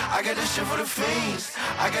 I got this shit for the fiends,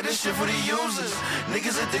 I got this shit for the users.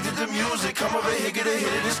 Niggas addicted to music, come over here, get a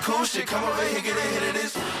hit of this cool shit. Come over here, get a hit of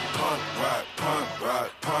this punk rock, punk rock,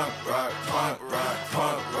 punk rock, punk rock,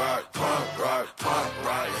 punk rock, punk rock, punk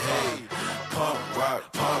rock. Hey, punk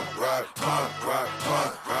rock, punk rock, punk rock,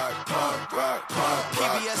 punk rock, punk rock, punk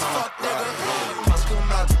rock. PBS fuck nigga. Punks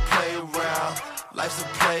come out to play around. Life's a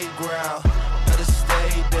playground. Better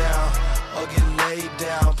stay down or get laid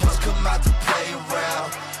down. Punks come out to play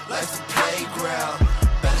around. Life's a playground.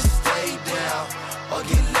 Better stay down or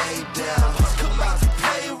get laid down. Punks come out to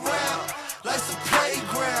play around. Life's a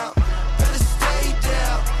playground. Better stay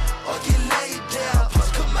down or get laid down.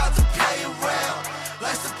 Punks come out to play around.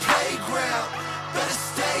 Life's a playground. Better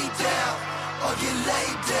stay down or get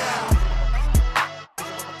laid down.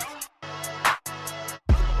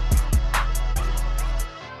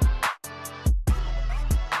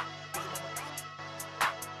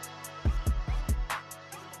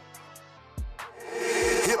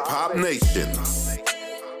 Hip Hop Nation.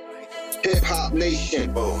 Hip Hop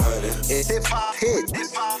Nation. It's Hip Hop Hit.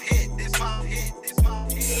 Hip Hop Hit. Hip Hop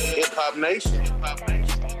Hit. Hip Hop Nation. Hip Hop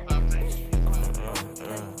Nation.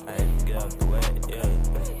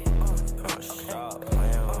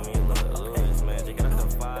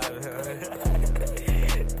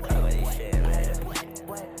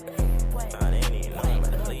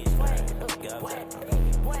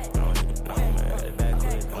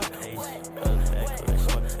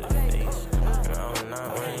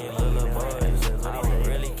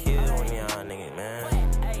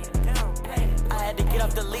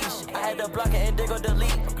 Block it and dig or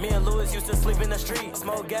delete. Me and Lewis used to sleep in the street.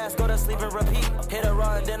 Smoke gas, go to sleep and repeat. Hit a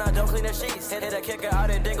raw and then I don't clean the sheets. Hit a kicker out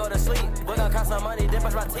and then go to sleep. We gon' cost some money, then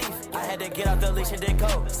brush my teeth. I had to get out the leash and then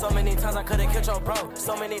go. So many times I could've killed your bro.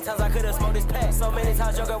 So many times I could've smoked his pack. So many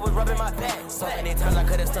times your girl was rubbing my back. So many times I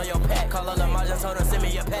could've stole your pack. Call all the margins, told her send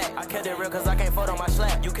me your pack. I kept it real cause I can't fold on my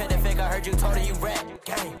slap. You kept it fake, I heard you told her you rap.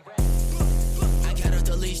 Gang. I got off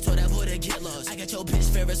the leash, told that boy to get lost. got your bitch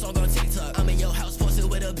favorite song on TikTok. I'm in your house posted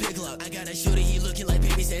with a big lock. I got a shooter, he looking like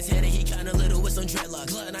baby Santana. He kinda little with some dreadlocks.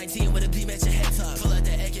 Glock 19 with a beam at your head top. Pull out the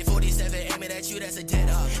AK-47, aiming at you, that's a dead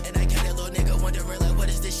op. And I got that little nigga wondering like, what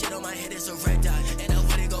is this shit on my head? It's a red dot. And I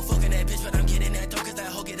wouldn't go fucking that bitch, but I'm getting that though, cause that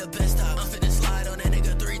hoe get the best top. I'm finna slide on that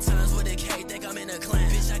nigga 3 times with a K, think I'm in a clan.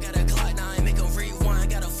 Bitch, I got a Glock 9, make him rewind.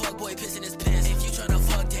 Got a fuck boy pissing his pants. If you tryna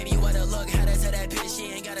fuck, damn, you out of luck. How to tell that bitch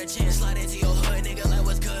she ain't got a chance. Slide into your hood, nigga, like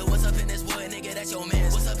what's good? What's up in this wood, nigga? That's your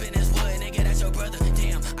man. What's up in this wood, nigga? That's your brother.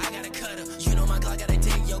 Damn, I gotta cut her. You know my Glock got a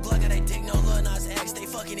dick, yo Glock got a dick. No Lil Nas X, they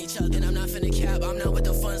fucking each other. And I'm not finna cap, I'm not with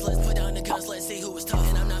the funds. Let's put down the guns, let's see who was tough.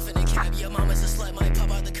 And I'm not finna cap, your mama's a slut, might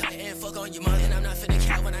pop out the cut and fuck on your mother. And I'm not finna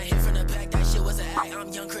cap when I hit from the back, that shit was an act. I'm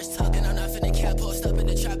young Chris Tucker, and I'm not finna cap, post up in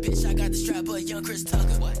the trap, bitch. I got the strap, but young Chris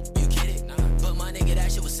Tucker. What? You get it? Nah. But my nigga,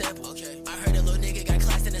 that shit was simple. Okay. I heard a little nigga got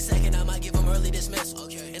classed in a second, I might give him early dismissal.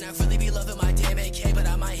 Okay. And I really be loving my damn AK, but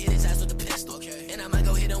I might hit his ass with a pistol. Okay. And I might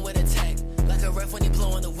go hit him with a tag, like a ref when he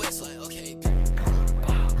blowing the whistle. Like, okay.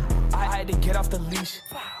 I had to get off the leash.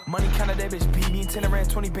 Money counted that bitch beat me and Tenor ran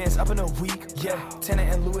 20 bands up in a week. Yeah, Tenor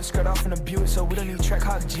and Lewis skirt off in a Buick, so we don't need track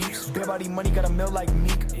hawk Jeeps. Bare body money got a mill like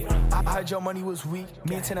Meek. I heard your money was weak.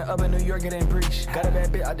 Me and Tenor up in New York getting breach. Got a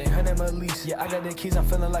bad bitch out there, her name Elise. Yeah, I got the keys, I'm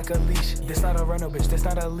feeling like a leash. This not a rental, bitch, this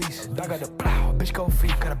not a lease. I got the plow, bitch go free.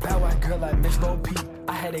 Got a bad white girl like Miss Bo Peep.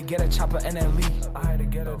 I had to get a chopper and a lead. I had to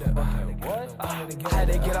get her what? I had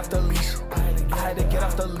to get off the leash. I had to get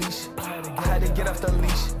off the leash. I had to get off the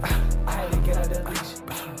leash. I had to get out the leash.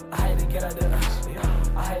 I had to get out the leash.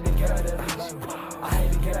 I had to get out the leash. I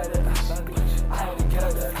had to get out the leash. I had to get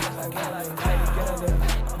out the leash.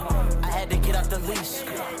 I had to get off the leash.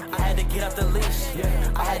 I had to get off the leash.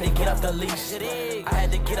 I had to get off the leash. I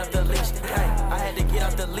had to get off the leash. I had to get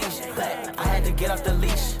off the leash. I had to get off the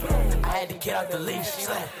leash. I had to get off the leash.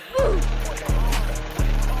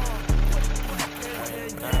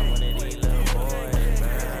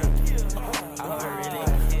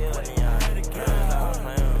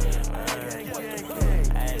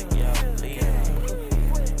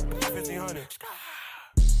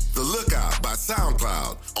 The Lookout by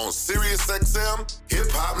SoundCloud on SiriusXM Hip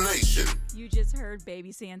Hop Nation. You just heard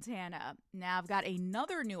Baby Santana. Now I've got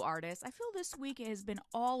another new artist. I feel this week has been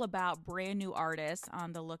all about brand new artists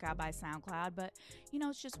on The Lookout by SoundCloud, but you know,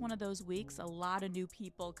 it's just one of those weeks. A lot of new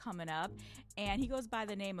people coming up, and he goes by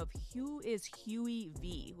the name of Who is Huey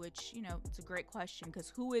V, which, you know, it's a great question because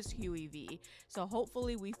who is Huey V? So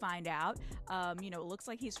hopefully we find out. You know, it looks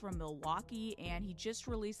like he's from Milwaukee, and he just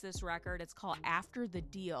released this record. It's called After the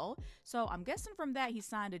Deal. So I'm guessing from that he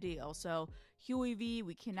signed a deal. So Huey V,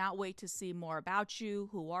 we cannot wait to see more about you.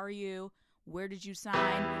 Who are you? Where did you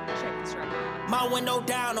sign? Check this record out. My window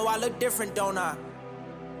down, oh I look different, don't I?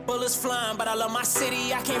 Bullets flying, but I love my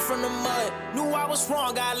city, I came from the mud. Knew I was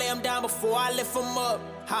wrong, I lay him down before I lift him up.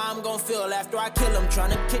 How I'm gon' feel after I kill him,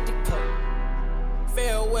 tryna kick the cup.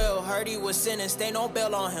 Farewell, heard he was sentenced, ain't no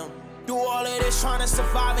bail on him. Do all of this tryna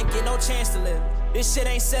survive and get no chance to live. This shit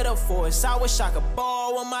ain't set up for us, I wish I could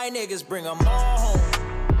ball with my niggas, bring them all home.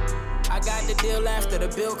 I got the deal after the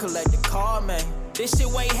bill collected, call man. This shit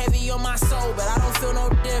weigh heavy on my soul, but I don't feel no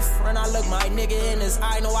different. I look my nigga in his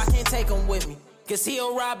eye, know I can't take him with me. Cause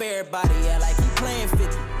he'll rob everybody, yeah, like he playing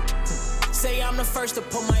 50. Say I'm the first to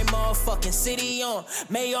put my motherfucking city on.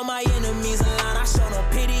 May all my enemies in line, I show no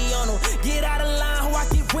pity on them. Get out of line, who I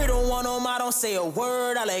get rid of one of them. I don't say a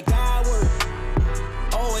word, I let God work.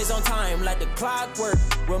 Always on time, like the clockwork.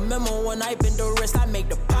 Remember when I bend the wrist, I make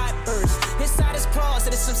the pot burst. Inside his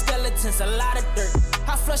closet, there's some skeletons, a lot of dirt.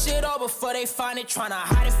 I flush it all before they find it, tryna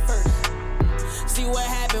hide it first. See what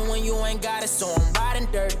happened when you ain't got it, so I'm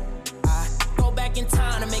riding dirt. I go back in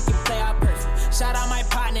time to make it play out perfect. Shout out my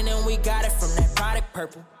partner, and we got it from that product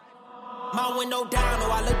purple. My window down,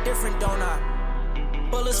 oh I look different, don't I?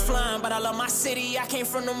 Bullets flying, but I love my city, I came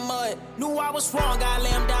from the mud. Knew I was wrong, I lay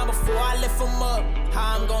him down before I lift him up.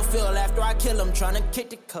 How I'm gon' feel after I kill him, tryna kick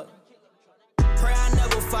the cup. Pray I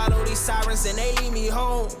never follow these sirens and they leave me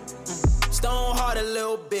home. Stone hard a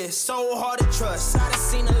little bit, so hard to trust. I done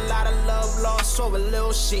seen a lot of love lost over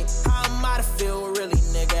little shit. How am I to feel really,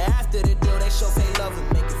 nigga? After the deal, they show fake love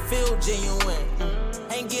and make it feel genuine.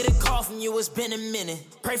 Ain't get a call from you, it's been a minute.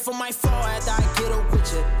 Pray for my fall after I get a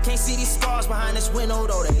with you. Can't see these scars behind this window,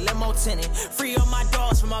 though, they limo tinted. Free up my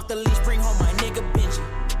dogs from off the leash, bring home my nigga Benji.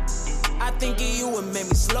 I think of you and make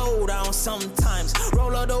me slow down sometimes.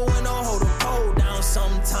 Roll up the window, hold the pole down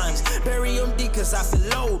sometimes. Bury him deep cause I feel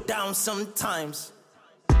low down sometimes.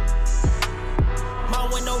 My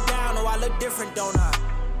window down, oh I look different, don't I?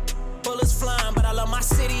 Bullets flying, but I love my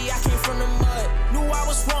city, I came from the mud. Knew I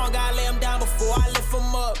was wrong, I lay him down before I lift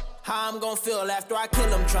him up. How I'm gon' feel after I kill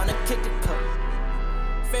him, tryna kick the cup.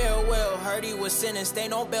 farewell. Heard he was sentenced,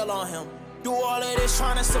 ain't no bail on him. Do all of this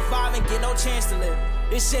trying to survive and get no chance to live.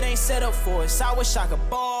 This shit ain't set up for us. I wish I could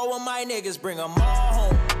ball with my niggas, bring them all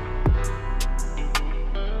home.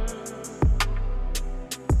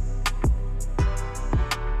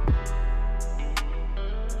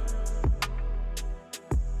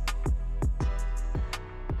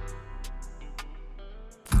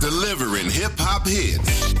 Delivering hip-hop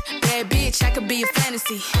hits. Bad bitch, I could be a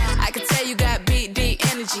fantasy. I could tell you got big, deep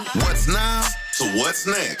energy. What's now? So what's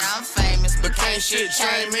next? I'm famous, but can't shit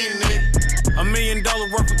change me, nigga. $1 million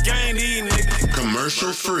worth of gain, these niggas.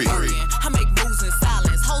 Commercial free. I make moves in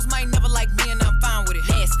silence. Hoes might never like me and I'm fine with it.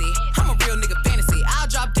 Nasty. I'm a real nigga fantasy. I'll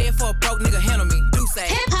drop dead for a broke nigga handle me. Do say.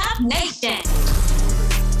 Hip-Hop Nation.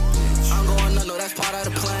 I'm going up, no, that's part of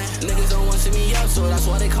the plan. Niggas don't want to see me up, so that's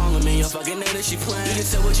why they calling me. Your fucking nigga, she playing. You can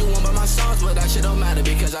say what you want by my songs, but that shit don't matter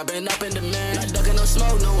because I've been up in demand. Not ducking no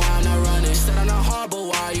smoke, no, I'm not running. Said I'm not hard, but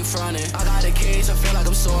why are you fronting? I got a case, I feel like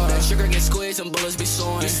I'm sore. That sugar get squeezed and bullets be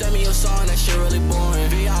soaring. You send me your song, that shit really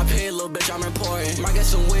boring. VIP, little bitch, I'm important. Might get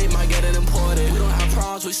some weed, might get it imported. We don't have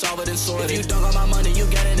problems, we solve it and sort it. If you dunk on my money, you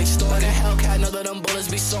get it extorted. Like a Hellcat, know that them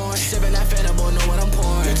bullets be soaring. Sipping that Fanta, boy, know what I'm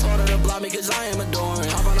pouring. You told her to block me cause I am adoring.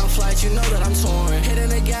 Hop on flights, you know that I'm torn. Hitting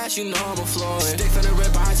the gas, you know I'm a Floyd. Stick for the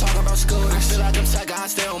rip, I ain't talking about scooters. I feel like I'm Tucker, I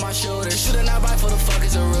stay on my shoulders. Shooting out right for the fuck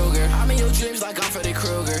is a Ruger. I'm in your dreams like I'm Freddy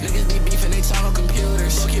Krueger. Niggas be beefing, they talk on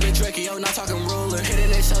computers. Bro, keep it tricky, yo, not talking ruler. Hitting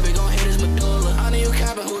they sub, it gon' hit his medulla. I know you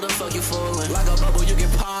capping, who the fuck you fooling? Like a bubble, you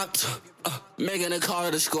get popped. Making a call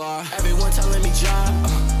to the squad. Everyone telling me drop.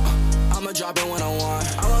 I'ma drop it when I want.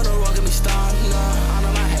 I wanna rock and me stop, nah. I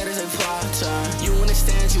know my head is a plot turn. You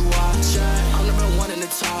understand, you watchin'. I'm number one in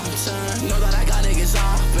the top 10. Know that I got niggas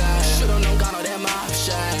off bad. Should've known, got all that mob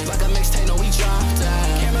shit. Like a mixtape, no, we dropped that.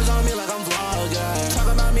 Cameras on me like I'm vlogging.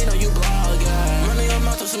 Talk about me, no, you blogging. Running your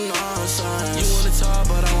mouth with some nonsense. You wanna talk,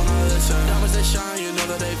 but I wanna listen. Diamonds that shine, you know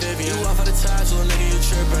that they vivid. You off of the ties, little nigga, you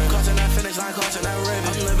trippin'. Crossing that finish line, crossing that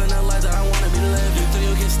ribbon. I'm living a life that I wanna be living. You think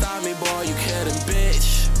you can stop me, boy, you kidding,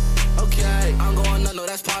 bitch. Okay, I'm going up, no,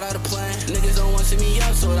 that's part of the plan. Niggas don't want to see me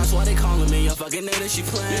up, so that's why they calling me. Your fucking nigga, she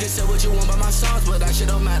playing. You can say what you want by my songs, but that shit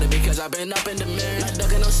don't matter because I've been up in demand. Not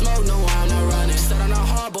ducking no smoke, no, I'm not running. Said I'm not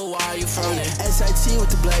hard, but why are you fronting? SIT with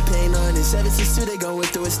the black paint on it. 762, they gon' whip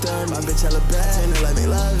through a stun. My bitch hella bad, and they let me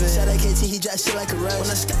love it. Shout out KT, he drop shit like a rush. When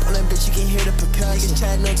I step on that bitch, you can hear the percussion. Niggas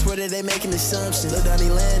chatting on Twitter, they making assumptions. Lil Donnie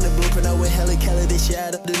land, the blueprint, I with hella Kelly, this shit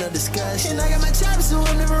out of no discussion. And I got my choppers, so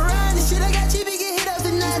I'm never riding. Shit, I got GB, get hit up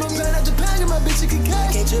the night. I'm going out Japan, and my bitch a concussion.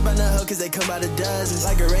 I can't trip on that hoe, cause they come by the dozens.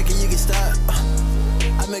 Like a record, you can stop.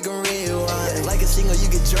 I make them rewind. Like a single, you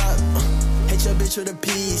get dropped. Hate your bitch with a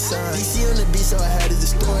peace sign. DC on the beat, so I had to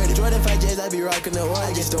distort it. Jordan 5 J's, I be rocking the one.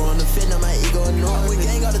 I get store on the fit, now my ego enormous. We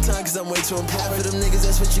gang all the time, cause I'm way too important. Half of them niggas,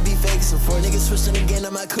 that's what you be faking some for. Niggas switching again,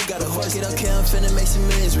 now my cook got a horse. It okay, I'm finna make some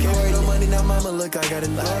millions. Can't worry no money, now mama, look, I got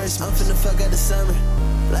endorsed. I'm finna fuck out the summer.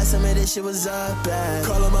 Last time I this shit was up bad.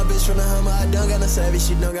 Call on my bitch from the Hummer, I don't got no savage,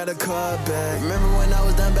 she don't got a call back. Remember when I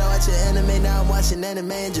was done by watching anime, now I'm watching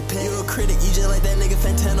anime in Japan. You a critic, you just like that nigga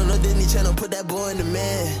Fantano, no Disney Channel, put that boy in the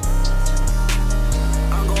man.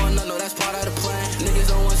 I'm going up, no, that's part of the plan. Niggas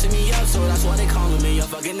don't want to see me up, so that's why they calling me. Your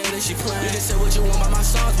fucking nigga, she playing. You can say what you want by my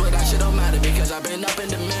songs, but that shit don't matter because I've been up in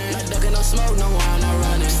demand. Not ducking no smoke, no, I'm not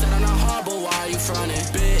running. Said I'm not hard, but why are you fronting?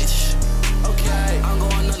 Bitch. Okay, I'm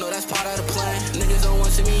going up, no, that's part of the plan. Niggas don't want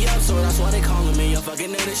to see me up, so that's why they calling me. Your fucking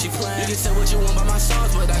nigga, she playing. You can say what you want by my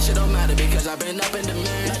songs, but that shit don't matter because I've been up in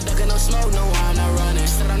demand. Not ducking no smoke, no, I'm not running.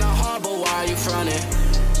 Said I'm not hard, but why are you fronting?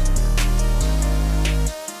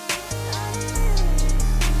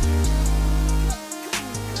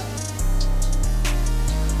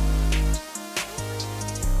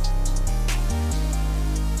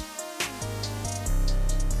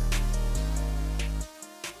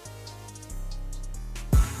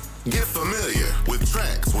 Get familiar with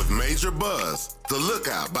tracks with major buzz. The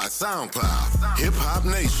Lookout by SoundCloud. Hip Hop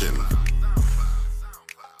Nation.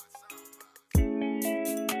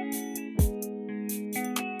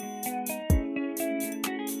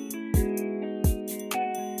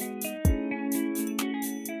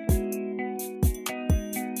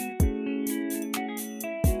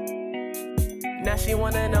 Now she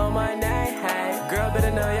wanna know my name, hey. Girl,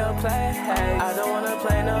 better know your play, hey. I don't wanna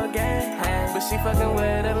play no game, hey. But she fucking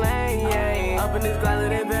with a lane, yeah. Up in this glass of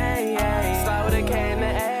the bay, yeah. Slide with a K and the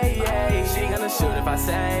A, yeah. She gonna shoot if I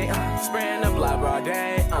say, spraying the block broad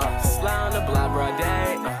day, slide on the block broad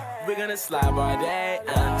day, we gonna slide broad day,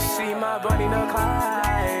 she my buddy, no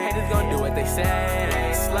Clyde. Haters gon' do what they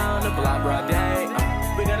say, slide on the block broad day,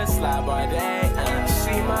 we gonna slide broad day,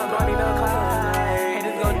 she my buddy, no Clyde.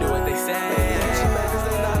 Haters gon' do what they say.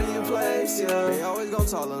 Yeah. They always gon'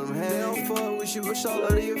 talk promise you a show love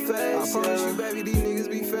to your face. I promise you, baby, these niggas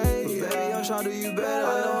be fake. But baby, I'm trying to do you better.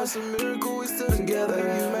 I know it's a miracle we still together.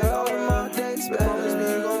 Baby, you make all of my days better. Promise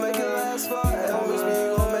me you gon' make it last forever. Promise me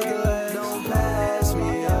you gon' make it last. Don't pass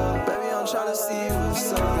me up. Baby, I'm trying to see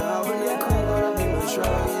what's up. Hop in that coupe, gonna be my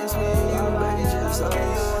truck. It's me and you, baby, just like you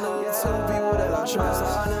wanna get two people that I trust.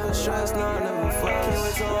 I never stress, no, I never fuck. Can't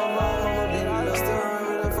wait till I'm home, I'ma be with us. Still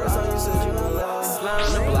remember the first time you said you were love. Slide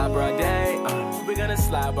on the block, bro, day. We gonna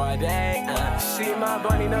slide, bro, day. She my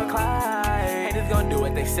bunny, no Clyde. Haters gon' do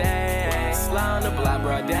what they say. Slide on the block,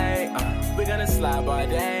 bro, day. We gonna slide, bro,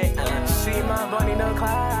 day. She my bunny, no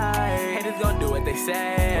Clyde. Haters gon' do what they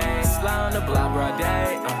say. Slide on the block, bro,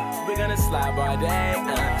 day. We gonna slide, bro, day.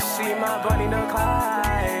 She my bunny, no Clyde.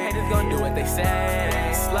 Haters gon' do what they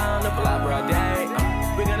say. Slide on the block, bro, day.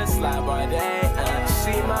 We gonna slide, bro, day.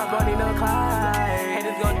 She my bunny, no Clyde.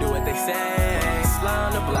 Haters gon' do what they say. Slide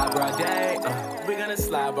on the block, bro, day. We gonna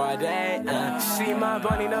slide, bro, day. She my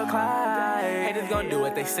bunny, no Clyde. Haters gon' do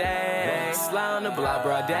what they say. Slide on the block,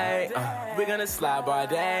 bro, day. We gonna slide, bro,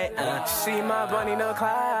 day. She my bunny, no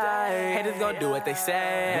Clyde. Haters gon' do what they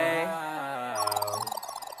say.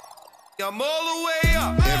 I'm all the way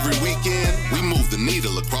up. Every weekend, we move the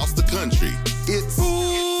needle across the country. It's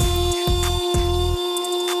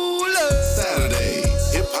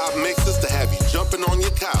Saturdays. Hip-hop mixes to have you jumping on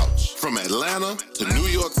your couch. From Atlanta to New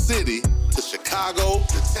York City to Chicago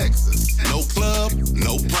to Texas. No club,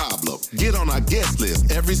 no problem. Get on our guest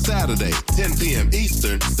list every Saturday, 10 p.m.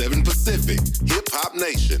 Eastern, 7 Pacific. Hip-Hop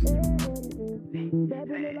Nation.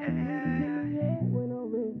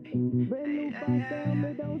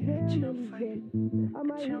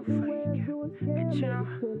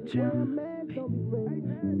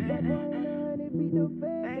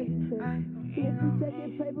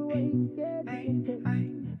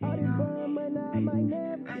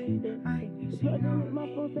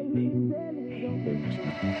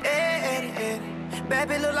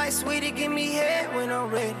 Baby look like sweetie, give me head when I'm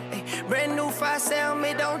ready. Ay, brand new 5 sound,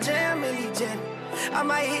 me don't jam, really jelly. I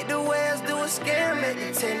might hit the wells, do a scam, make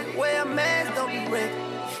it tell it. Wear a mask, don't be ready.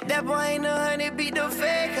 That boy ain't 100, beat the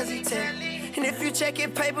fed, cause he tell it. And if you check your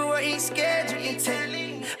paperwork, he scared, you can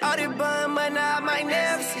tell. All the bun money, I might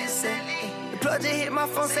never see a cent. The plug just hit my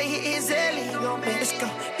phone, say hit his alley, he gon' bet. Let's go,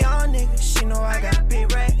 young nigga, she know I got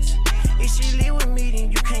big racks. If she leave with me,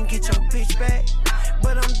 then you can't get your bitch back.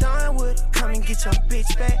 But I'm done with it, come and get your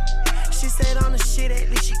bitch back. She said on the shit, at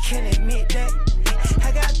least she can admit that.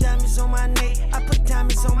 I got diamonds on my neck, I put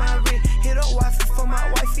diamonds on my wrist. Hit up wifey for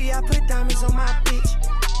my wifey, I put diamonds on my bitch.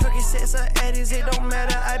 Percocets or Eddies, it don't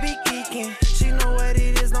matter, I be geeking. She know what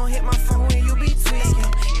it is, don't hit my phone when you be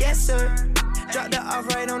tweaking. Yes sir, dropped her off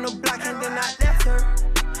right on the block and then I left her.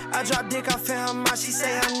 I dropped dick off in her mouth, she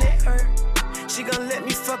say her neck hurt. She gon' let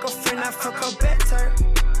me fuck her friend, I fuck her better.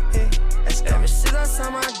 Hey, ever since I saw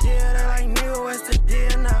my deal, they like, nigga, what's the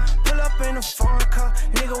deal now? Pull up in a foreign car,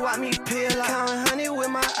 nigga, watch me peel out. Counting honey with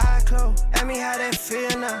my eye closed, ask me how that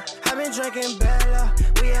feel now. I been drinking Bella,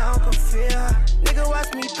 we at Uncle Phil. Nigga,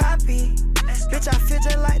 watch me poppy. Bitch, I feel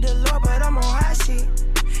just like the Lord, but I'm on hot shit.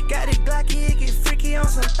 Got it Glocky, it get freaky on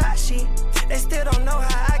some thot shit. They still don't know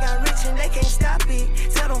how I got rich and they can't stop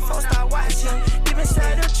it. Tell them folks start watching. Deep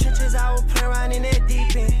inside the trenches, I was playing around in that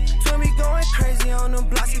deep end. Twin me going crazy on them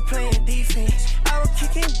blocks, he playing defense. I was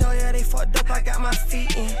kicking door, yeah, they fucked up, I got my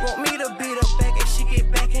feet in. Want me to beat her back if she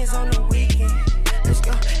get back ends on the weekend. Let's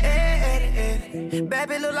go,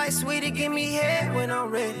 Baby look like sweetie, give me head when I'm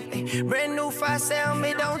ready. Ay, brand new 5 sound,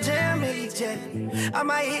 me don't jam, really jelly. I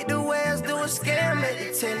might hit the wells, do a scam, make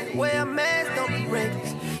it tell it. Wear a mask, don't be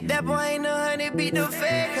reckless. That boy ain't 100, beat the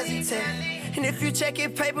fed, cause he tell it. And if you check your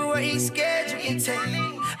paperwork, he scared, you can tell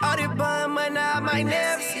it. All the bun money, I might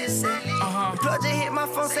never see a cent. The plug just hit my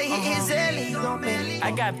phone, say hit his alley, he gon' belly.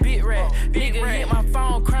 I got bit rat, nigga hit my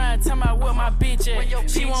phone crying, tell me where my bitch at.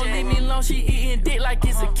 She won't leave me alone, she eating dick like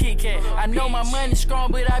it's a Kit Kat. I know my money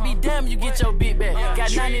strong, but I be damn you get your bit back.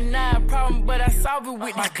 Got 99 problems, but I solve it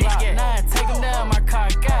with this Glock. 9, take him down, my car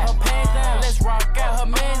got her pants down, let's rock out, her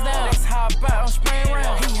man's down, let's hop out, I'm spraying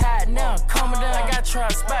around. He hot now, calm down, I got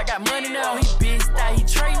trap spot, got money now, he bitch that, he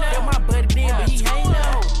trade now. Got my buddy then, but he ain't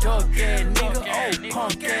now. Dark ass nigga, old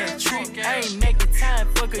punk ass trick. I ain't making time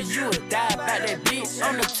for cause you would die about that bitch.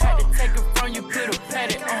 I'm the type to take it from you, put a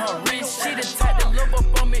patty on her wrist. She the type to look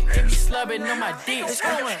up on me and be slubbing on my dick. It's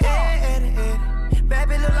going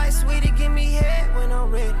Baby look like sweetie, give me head when I'm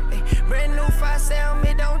ready. Ay, brand new 5 sound,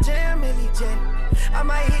 me don't jam, really jelly. I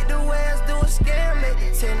might hit the wells, do a scam, make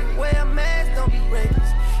it tell it. Wear a mask, don't be reckless.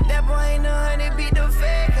 That boy ain't 100, beat the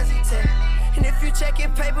fed, cause he tell it. And if you check your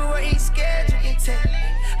paperwork, he scared, you can tell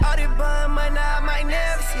it. All the bun money, I might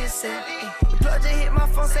never see a cent. Plug just hit my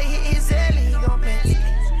phone, say hit his alley, he gon' match it.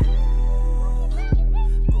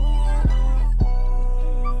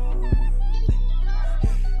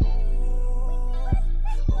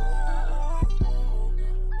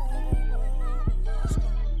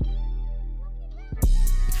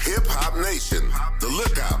 Hip Hop Nation, The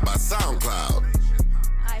Lookout by SoundCloud.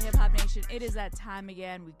 Hi, Hip Hop Nation. It is that time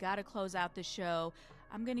again. We got to close out the show.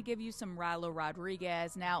 I'm going to give you some Rilo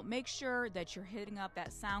Rodriguez. Now, make sure that you're hitting up that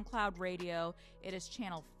SoundCloud radio. It is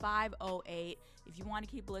channel 508. If you want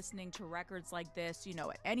to keep listening to records like this, you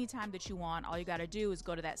know, at any time that you want, all you got to do is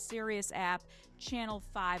go to that Sirius app, channel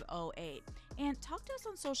 508. And talk to us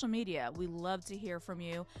on social media. We love to hear from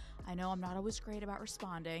you. I know I'm not always great about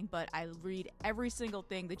responding, but I read every single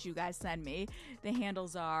thing that you guys send me. The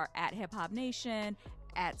handles are at Hip Hop Nation,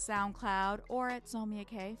 at SoundCloud, or at Zomia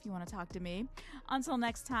K if you want to talk to me. Until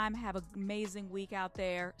next time, have an amazing week out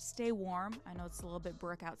there. Stay warm. I know it's a little bit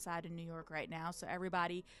brick outside in New York right now, so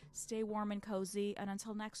everybody stay warm and cozy. And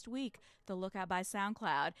until next week, The Lookout by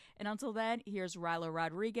SoundCloud. And until then, here's Rilo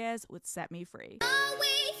Rodriguez with Set Me Free.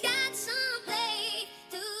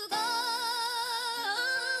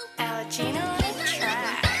 Gina on the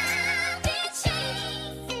track.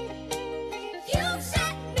 You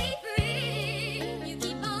set me free. You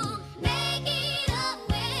keep on making a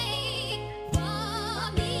way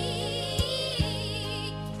for me.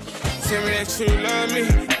 Tell me that you love me,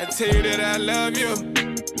 I tell you that I love you.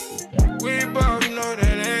 We both know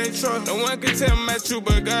that ain't true. No one can tell me about you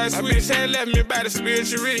but God. My bitch ain't left me by the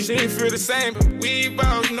spiritual reach. She ain't feel the same, but we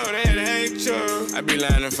both know that ain't true. I'd be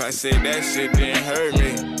lying if I said that shit didn't hurt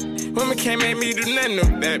me. Woman can't make me do nothing if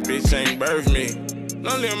that bitch ain't birthed me.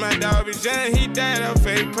 Don't live my dog be John, he died off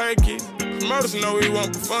fake perkies. Promoters know we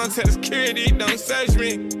won't perform, tell security don't search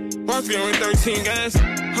me. Walked in with 13 guns,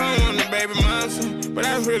 I don't want a baby monster, but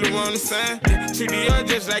I really want a son. Treat the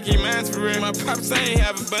just like he mine for real. My pops ain't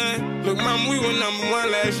have a bun. Look, mama, we were number one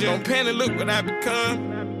last year. Don't panic, look what I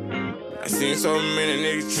become. I seen so many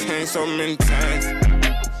niggas change so many times.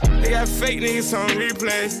 They got fake niggas on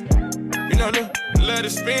replays. You know the love to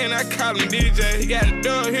spin, I call him DJ. He got a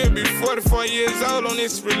dog, he'll be 44 years old on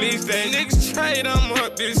this release day. Niggas trade, I'm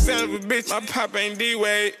up this son of a bitch. My pop ain't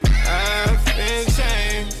D-Wade. I've been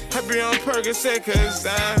changed. I be on Percocet cause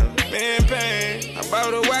I'm in pain. I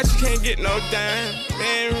bought a watch, you can't get no dime.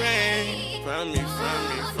 Man, rain. From me.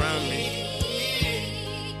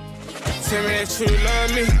 Tell me that you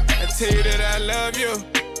love me, I tell you that I love you.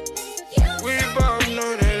 We both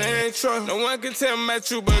know that ain't true. No one can tell me about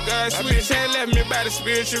you but God. My bitch ain't left me by the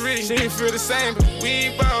spiritual reach. She ain't feel the same, but we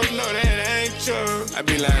both know that ain't true. I'd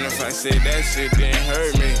be lying if I said that shit didn't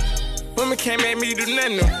hurt me. Woman can't make me do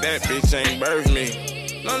nothing if that bitch ain't birthed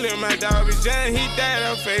me. Don't live my dog be John, he died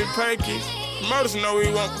off fake perkies. Promoters know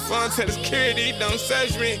we won't perform, tell the security don't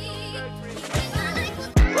search me.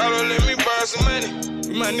 Rollo, let me borrow some money.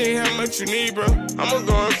 You might need how much you need, bro. I'ma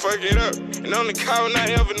go and fuck it up. And on the call when I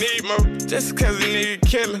ever need more. Just cause a nigga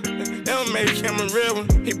killer, that don't make him a real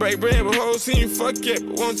one. He break bread with whole team, fuck it,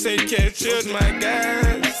 but won't take care of children. My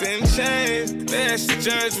guys in chains, that's the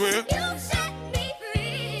judge will.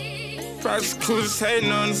 Prosecutors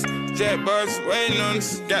hating on us, jack boys waiting on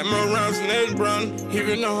us. Got more rounds than they run.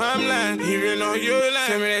 Even though I'm lying, even though you're lying.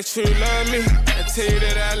 Tell me that you love me, I tell you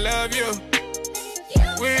that I love you.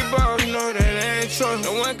 We both know that ain't true.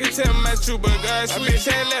 No one can tell me about you but God. My bitch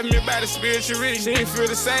ain't left me by the spiritual reach. She ain't feel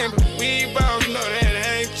the same, but we both know that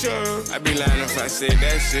ain't true. I'd be lying if I said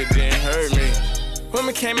that shit didn't hurt me.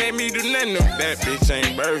 Woman can't make me do nothing if that bitch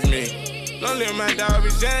ain't birthed me. Don't live my dog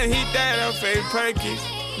be John, he died off fake perkies.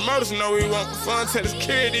 Promoters know we won't perform, tell the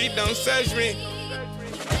security don't search me.